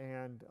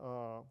 and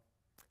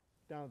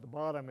down at the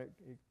bottom it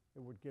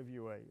would give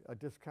you a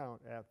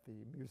discount at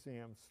the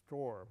museum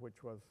store,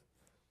 which was,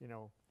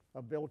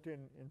 a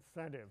built-in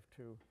incentive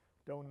to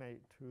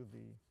donate to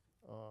the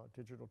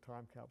digital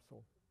time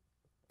capsule.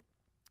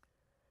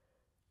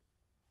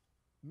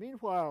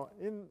 Meanwhile,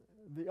 in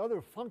the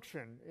other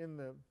function in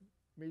the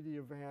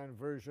Media Van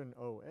version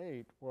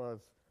 08 was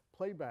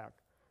playback,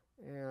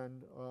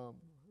 and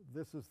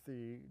this is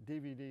the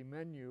DVD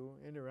menu,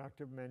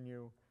 interactive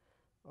menu,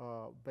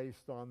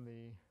 based on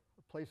the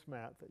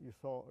placemat that you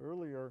saw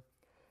earlier,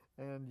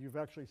 and you've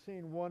actually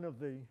seen one of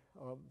the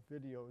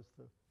videos,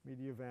 the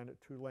Media Van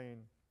at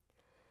Tulane.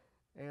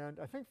 And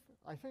I think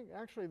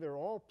actually they're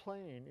all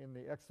playing in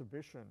the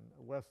exhibition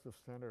west of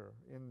Center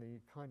in the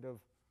kind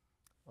of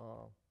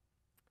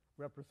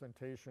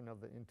representation of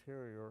the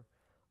interior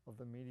of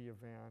the Media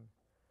Van.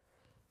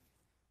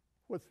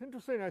 What's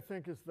interesting, I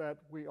think, is that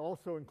we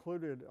also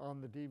included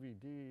on the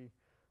DVD,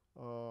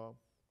 if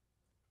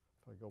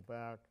I go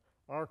back,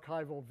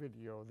 archival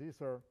video. These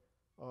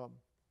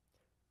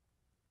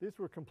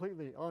were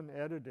completely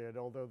unedited,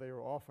 although they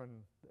were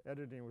often, the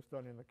editing was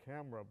done in the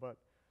camera, but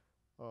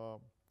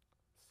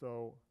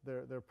so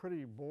they're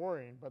pretty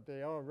boring, but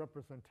they are a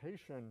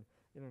representation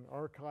in an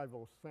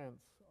archival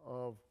sense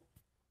of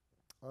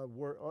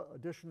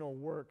additional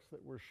works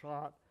that were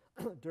shot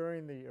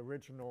during the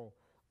original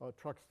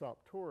truck stop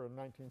tour in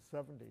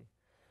 1970.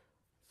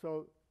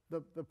 So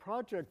the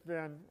project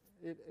then,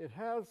 it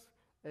has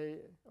a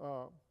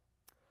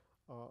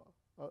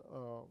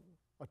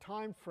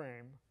time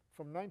frame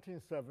from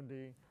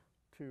 1970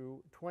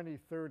 to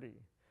 2030,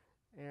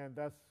 and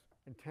that's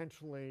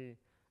intentionally,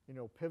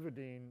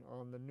 pivoting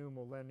on the new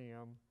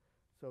millennium.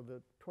 So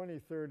the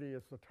 2030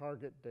 is the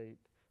target date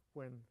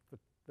when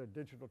the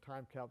digital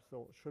time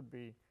capsule should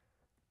be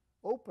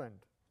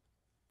opened.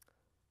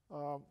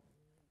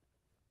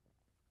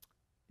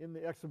 In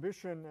the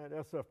exhibition at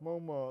SF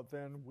MoMA,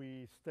 then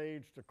we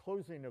staged a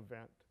closing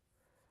event.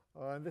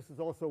 And this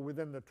is also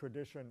within the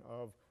tradition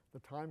of the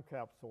time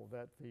capsule,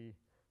 that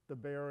the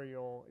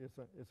burial is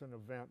an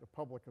event, a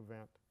public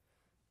event,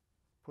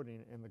 putting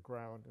it in the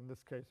ground. In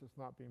this case, it's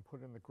not being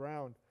put in the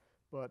ground,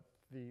 but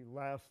the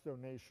last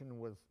donation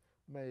was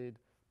made.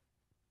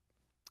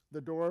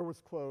 The door was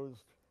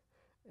closed,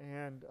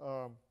 and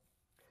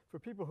for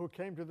people who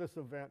came to this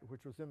event,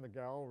 which was in the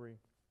gallery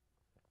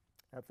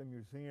at the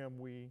museum,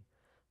 we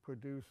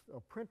produced a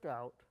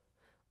printout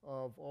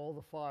of all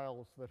the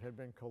files that had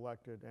been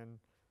collected, and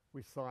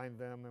we signed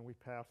them and we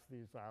passed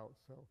these out.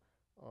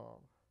 So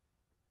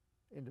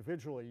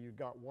individually, you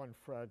got one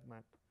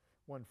fragment,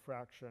 one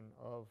fraction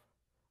of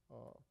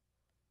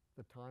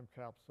the time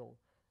capsule.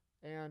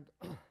 And,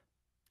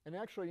 and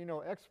actually, you know,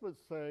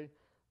 experts say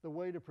the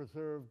way to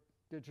preserve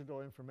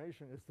digital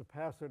information is to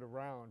pass it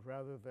around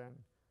rather than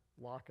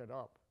lock it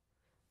up.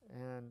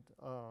 And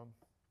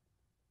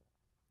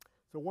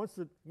so once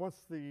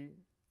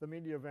the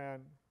media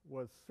van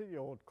was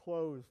sealed,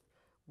 closed,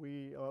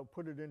 we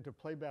put it into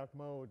playback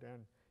mode,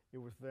 and it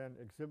was then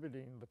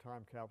exhibiting the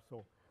time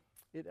capsule.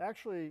 It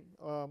actually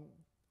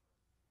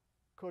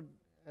could,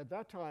 at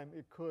that time,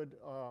 it could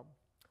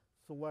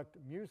select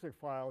music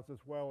files as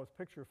well as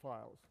picture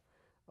files,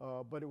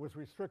 but it was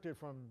restricted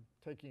from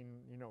taking,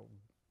 you know,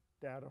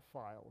 data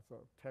files, a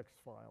text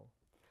file.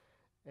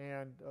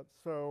 And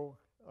so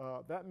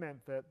that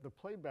meant that the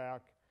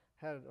playback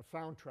had a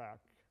soundtrack,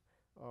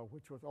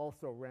 which was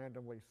also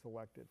randomly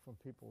selected from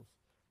people's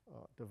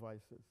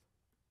devices.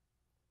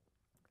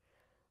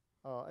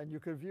 And you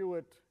could view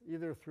it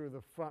either through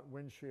the front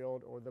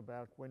windshield or the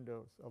back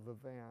windows of the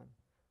van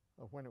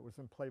when it was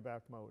in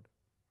playback mode.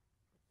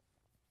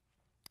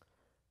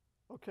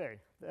 Okay,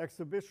 the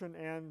exhibition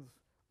ends.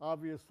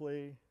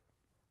 Obviously,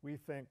 we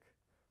think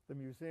the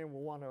museum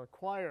will want to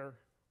acquire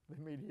the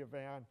media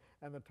van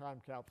and the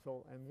time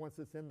capsule, and once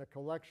it's in the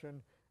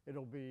collection,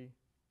 it'll be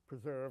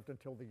preserved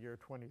until the year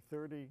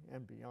 2030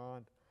 and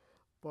beyond.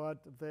 But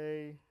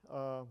they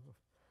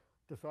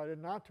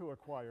decided not to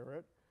acquire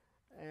it,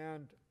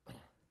 and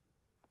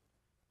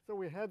so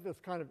we had this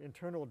kind of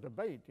internal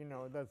debate, you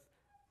know, that's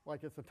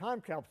like it's a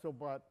time capsule,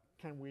 but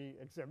can we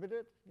exhibit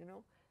it, you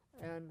know?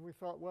 And we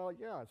thought, well,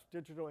 yeah, it's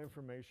digital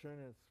information.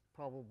 It's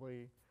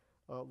probably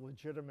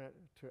legitimate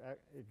to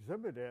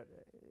exhibit it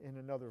in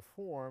another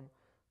form,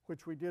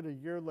 which we did a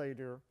year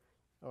later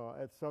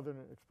at Southern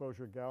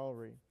Exposure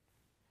Gallery.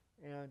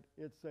 And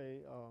it's a,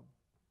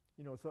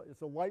 you know,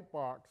 it's a light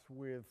box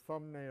with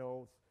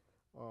thumbnails,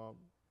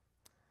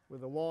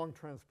 with a long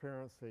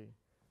transparency.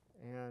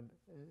 And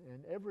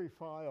in every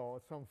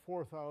file, some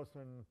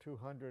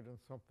 4,200 and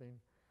something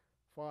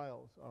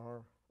files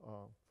are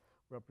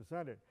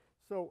represented.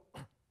 So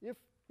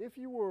if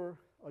you were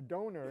a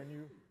donor and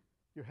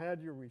you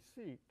had your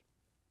receipt,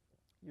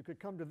 you could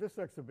come to this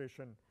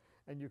exhibition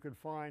and you could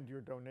find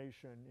your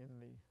donation in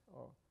the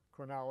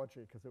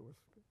chronology, because it was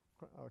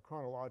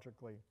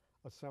chronologically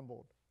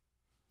assembled.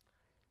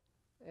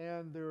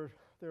 And there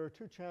are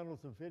two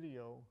channels of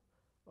video.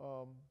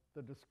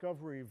 The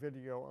Discovery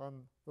video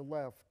on the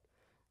left,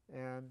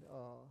 and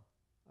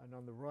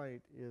on the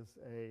right is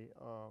a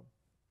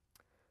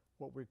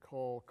what we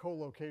call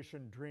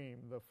co-location dream.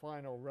 The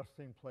final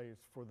resting place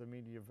for the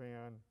media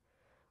van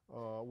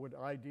would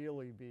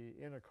ideally be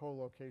in a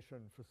co-location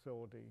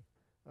facility,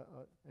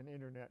 an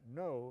internet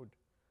node,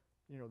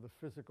 you know, the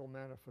physical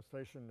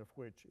manifestation of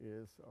which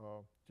is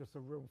just a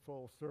room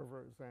full of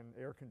servers and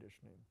air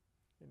conditioning,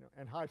 you know,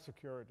 and high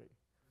security,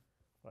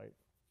 right?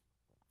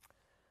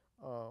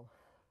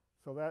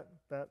 So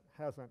that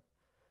hasn't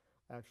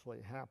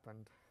actually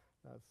happened.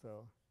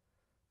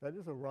 That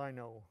is a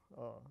Rhino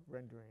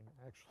rendering,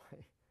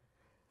 actually.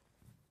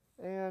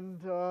 And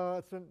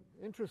it's an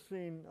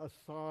interesting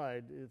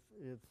aside.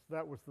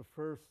 That was the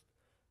first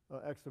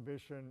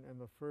exhibition and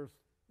the first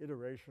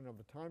iteration of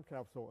the time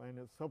capsule, and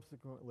it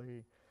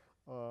subsequently,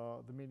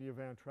 the media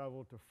van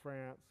traveled to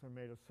France and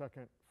made a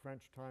second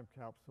French time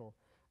capsule,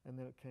 and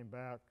then it came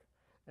back.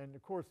 And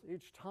of course,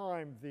 each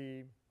time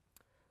the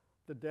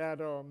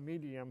data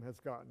medium has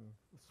gotten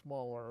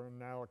smaller, and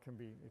now it can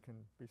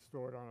be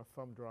stored on a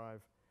thumb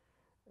drive.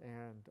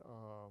 And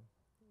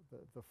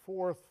the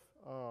fourth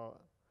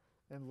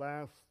and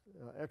last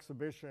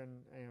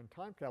exhibition and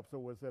time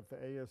capsule was at the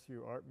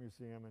ASU Art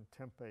Museum in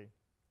Tempe,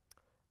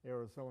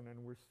 Arizona,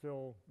 and we're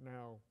still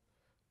now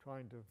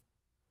trying to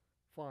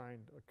find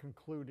a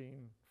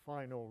concluding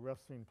final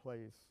resting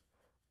place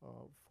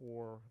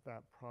for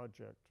that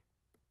project.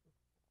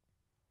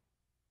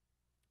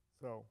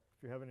 So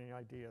if you have any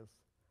ideas,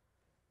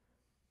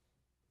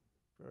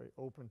 very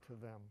open to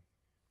them.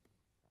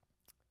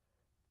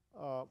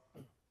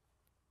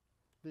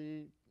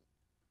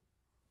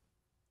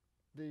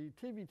 The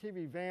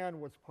TV van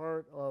was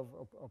part of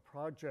a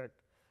project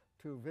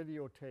to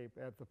videotape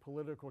at the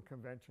political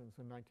conventions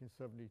in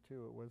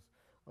 1972. It was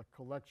a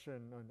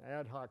collection, an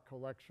ad hoc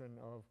collection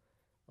of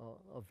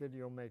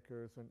video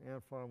makers, and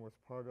Anfarm was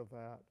part of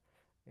that.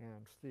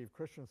 And Steve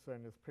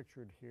Christensen is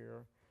pictured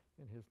here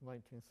in his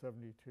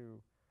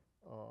 1972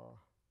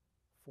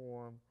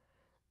 form.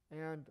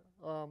 And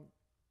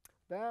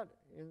that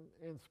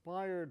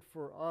inspired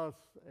for us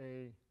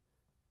a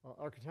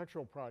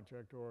architectural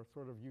project, or a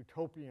sort of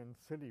utopian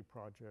city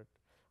project,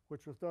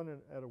 which was done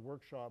at a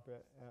workshop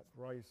at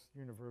Rice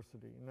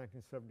University in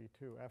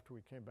 1972 after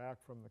we came back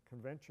from the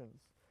conventions.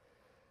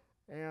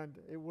 And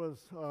it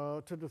was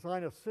to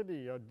design a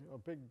city, a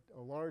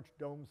large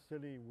dome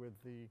city with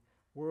the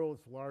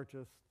world's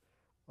largest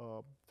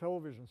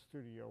television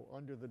studio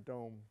under the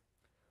dome,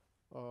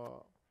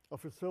 a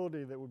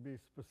facility that would be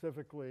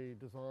specifically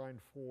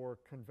designed for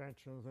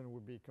conventions and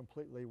would be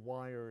completely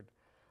wired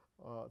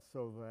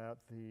so that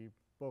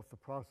both the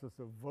process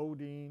of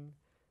voting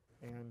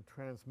and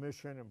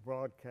transmission and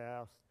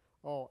broadcast,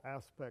 all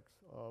aspects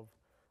of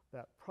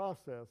that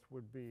process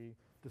would be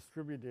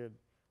distributed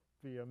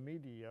via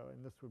media,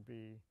 and this would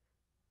be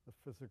the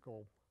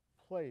physical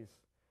place.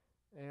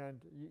 And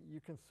you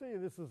can see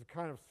this is a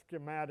kind of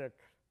schematic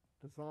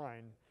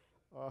design.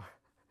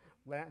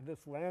 This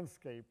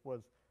landscape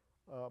was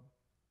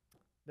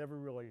never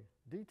really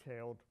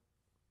detailed.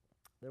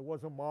 There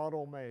was a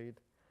model made,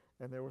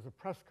 and there was a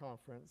press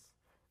conference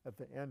at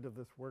the end of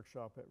this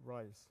workshop at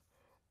Rice.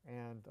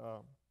 And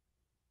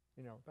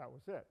that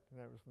was it. And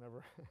there was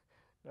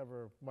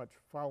never much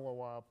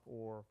follow-up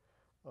or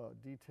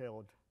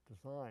detailed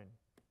design.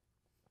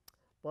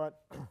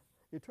 But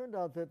it turned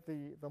out that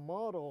the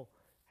model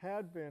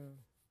had been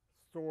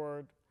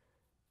stored,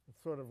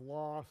 sort of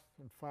lost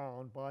and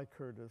found by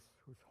Curtis,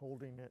 who's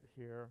holding it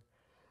here.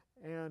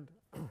 And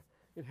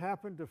it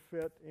happened to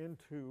fit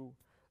into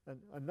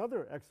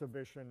another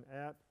exhibition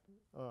at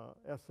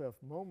SF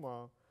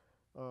MoMA,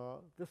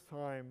 this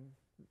time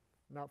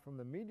not from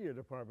the media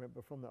department,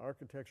 but from the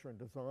architecture and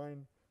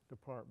design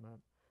department.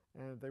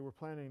 And they were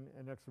planning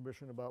an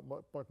exhibition about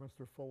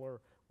Buckminster Fuller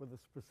with a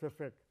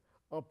specific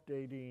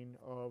updating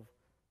of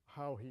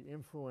how he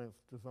influenced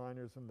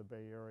designers in the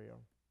Bay Area.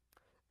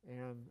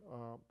 And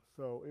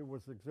so it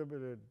was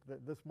exhibited,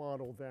 this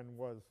model then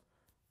was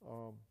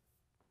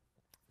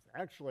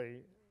actually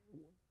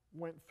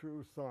went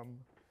through some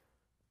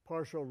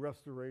partial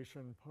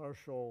restoration,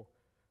 partial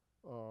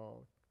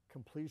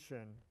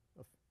completion,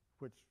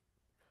 which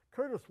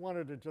Curtis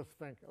wanted to just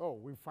think, oh,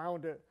 we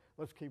found it,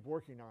 let's keep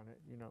working on it,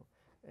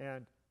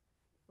 And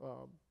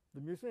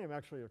the museum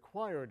actually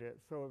acquired it,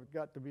 so it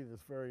got to be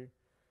this very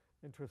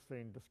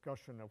interesting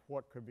discussion of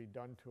what could be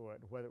done to it,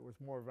 whether it was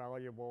more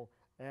valuable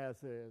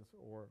as is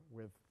or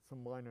with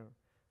some minor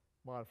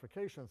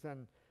modifications.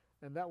 And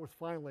that was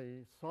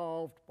finally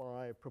solved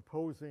by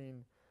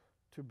proposing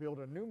to build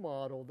a new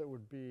model that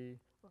would be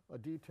a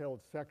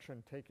detailed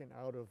section taken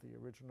out of the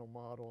original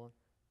model.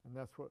 And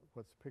that's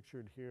what's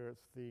pictured here.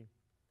 It's the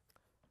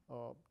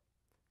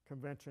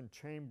convention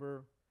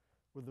chamber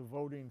with the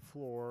voting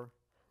floor.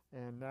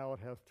 And now it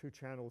has 2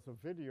 channels of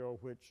video,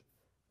 which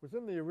was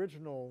in the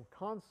original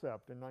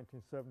concept in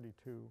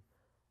 1972,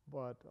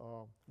 but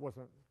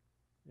wasn't,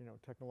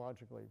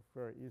 technologically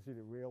very easy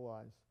to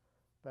realize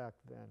back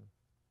then.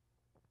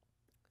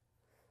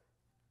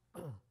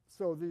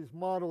 So these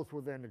models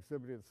were then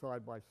exhibited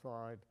side by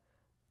side,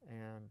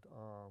 and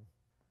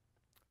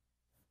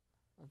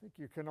I think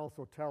you can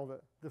also tell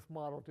that this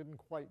model didn't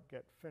quite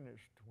get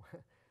finished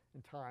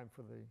in time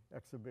for the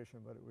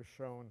exhibition, but it was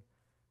shown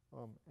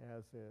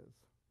as is.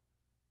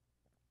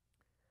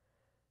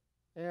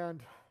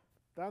 And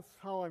that's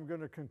how I'm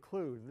going to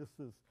conclude. This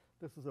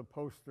is a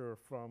poster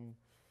from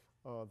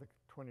the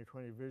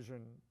 2020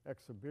 Vision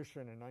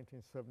exhibition in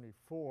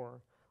 1974.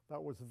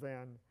 That was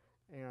then,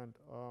 and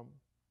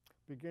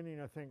beginning,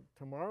 I think,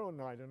 tomorrow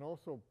night and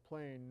also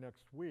playing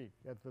next week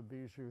at the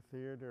Bijou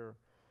Theater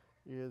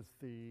is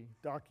the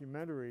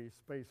documentary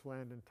Space,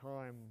 Land, and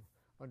Time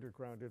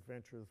Underground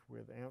Adventures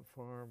with Ant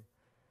Farm.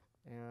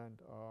 And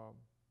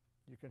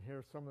you can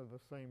hear some of the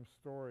same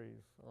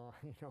stories,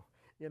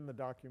 in the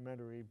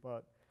documentary,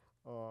 but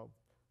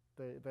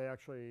they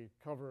actually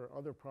cover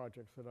other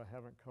projects that I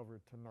haven't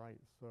covered tonight.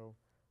 So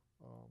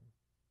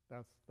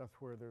that's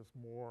where there's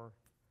more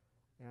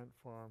Ant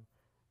Farm.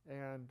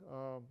 And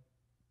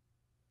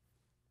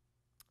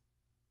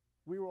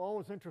we were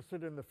always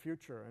interested in the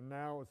future, and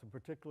now is a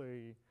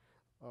particularly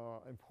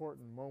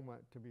important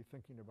moment to be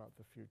thinking about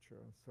the future.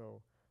 And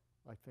so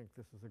I think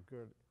this is a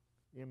good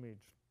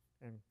image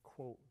and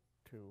quote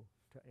to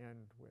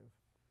end with.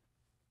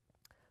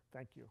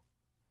 Thank you.